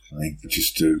thing. I think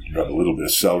just to rub a little bit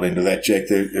of salt into that, Jack,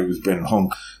 there was been a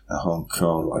Hong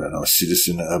Kong, I don't know, a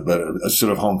citizen, but a sort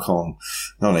of Hong Kong,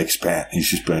 not an expat. He's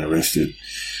just been arrested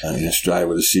in Australia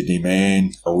with a Sydney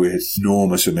man with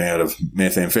enormous amount of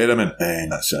methamphetamine.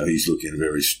 And so he's looking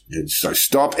so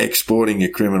stop exporting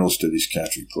your criminals to this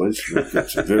country, please. We've got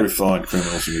some very fine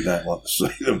criminals and we don't want to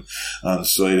see them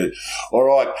unseated. All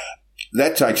right.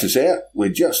 That takes us out. We're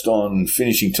just on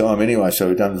finishing time anyway, so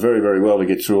we've done very, very well to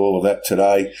get through all of that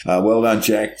today. Well done,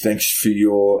 Jack. Thank you for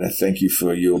your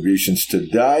contributions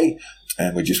today.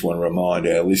 And we just want to remind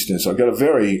our listeners, I've got a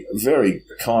very, very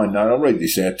kind note. I'll read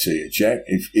this out to you, Jack.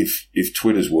 If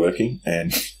Twitter's working,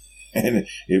 and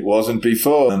it wasn't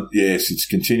before, yes, it's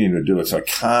continuing to do it. So I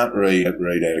can't read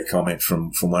out a comment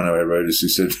from one of our readers who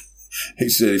said, he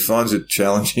finds it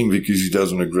challenging because he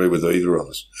doesn't agree with either of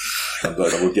us. But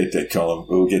we'll get that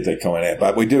comment out.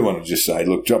 But we do want to just say,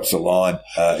 look, drop us a line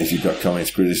if you've got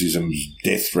comments, criticisms,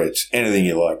 death threats, anything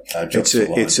you like.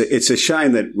 It's a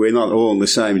shame that we're not all in the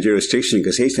same jurisdiction,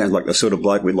 because he sounds like the sort of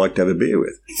bloke we'd like to have a beer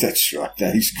with. That's right.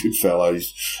 No, he's a good fellow.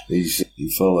 He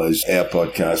follows our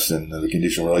podcast and the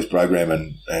conditional release program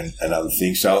and other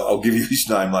things. So I'll give you his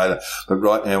name later. But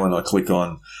right now, when I click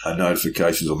on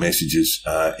notifications or messages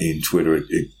in Twitter,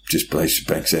 it just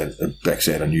backs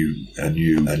out a new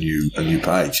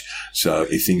page. So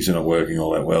if things are not working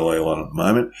all that well, Elon, at the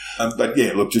moment. But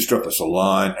yeah, look, just drop us a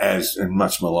line, as and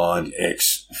much maligned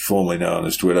X, formerly known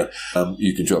as Twitter.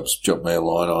 You can drop me a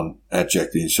line on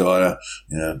 @JackTheInsider.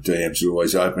 DMs are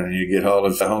always open, and you get hold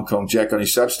of Hong Kong Jack on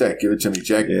his Substack. Give it to me,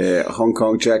 Jack. Yeah,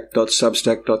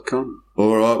 hongkongjack.substack.com.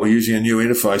 All right, we're using a new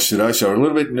interface today, so we're a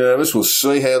little bit nervous. We'll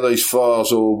see how these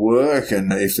files all work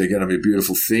and if they're going to be a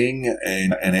beautiful thing,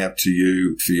 and out to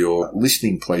you for your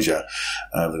listening pleasure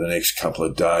over the next couple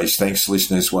of days. Thanks,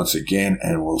 listeners, once again,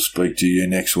 and we'll speak to you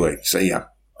next week. See ya.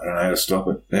 I don't know how to stop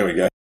it. There we go.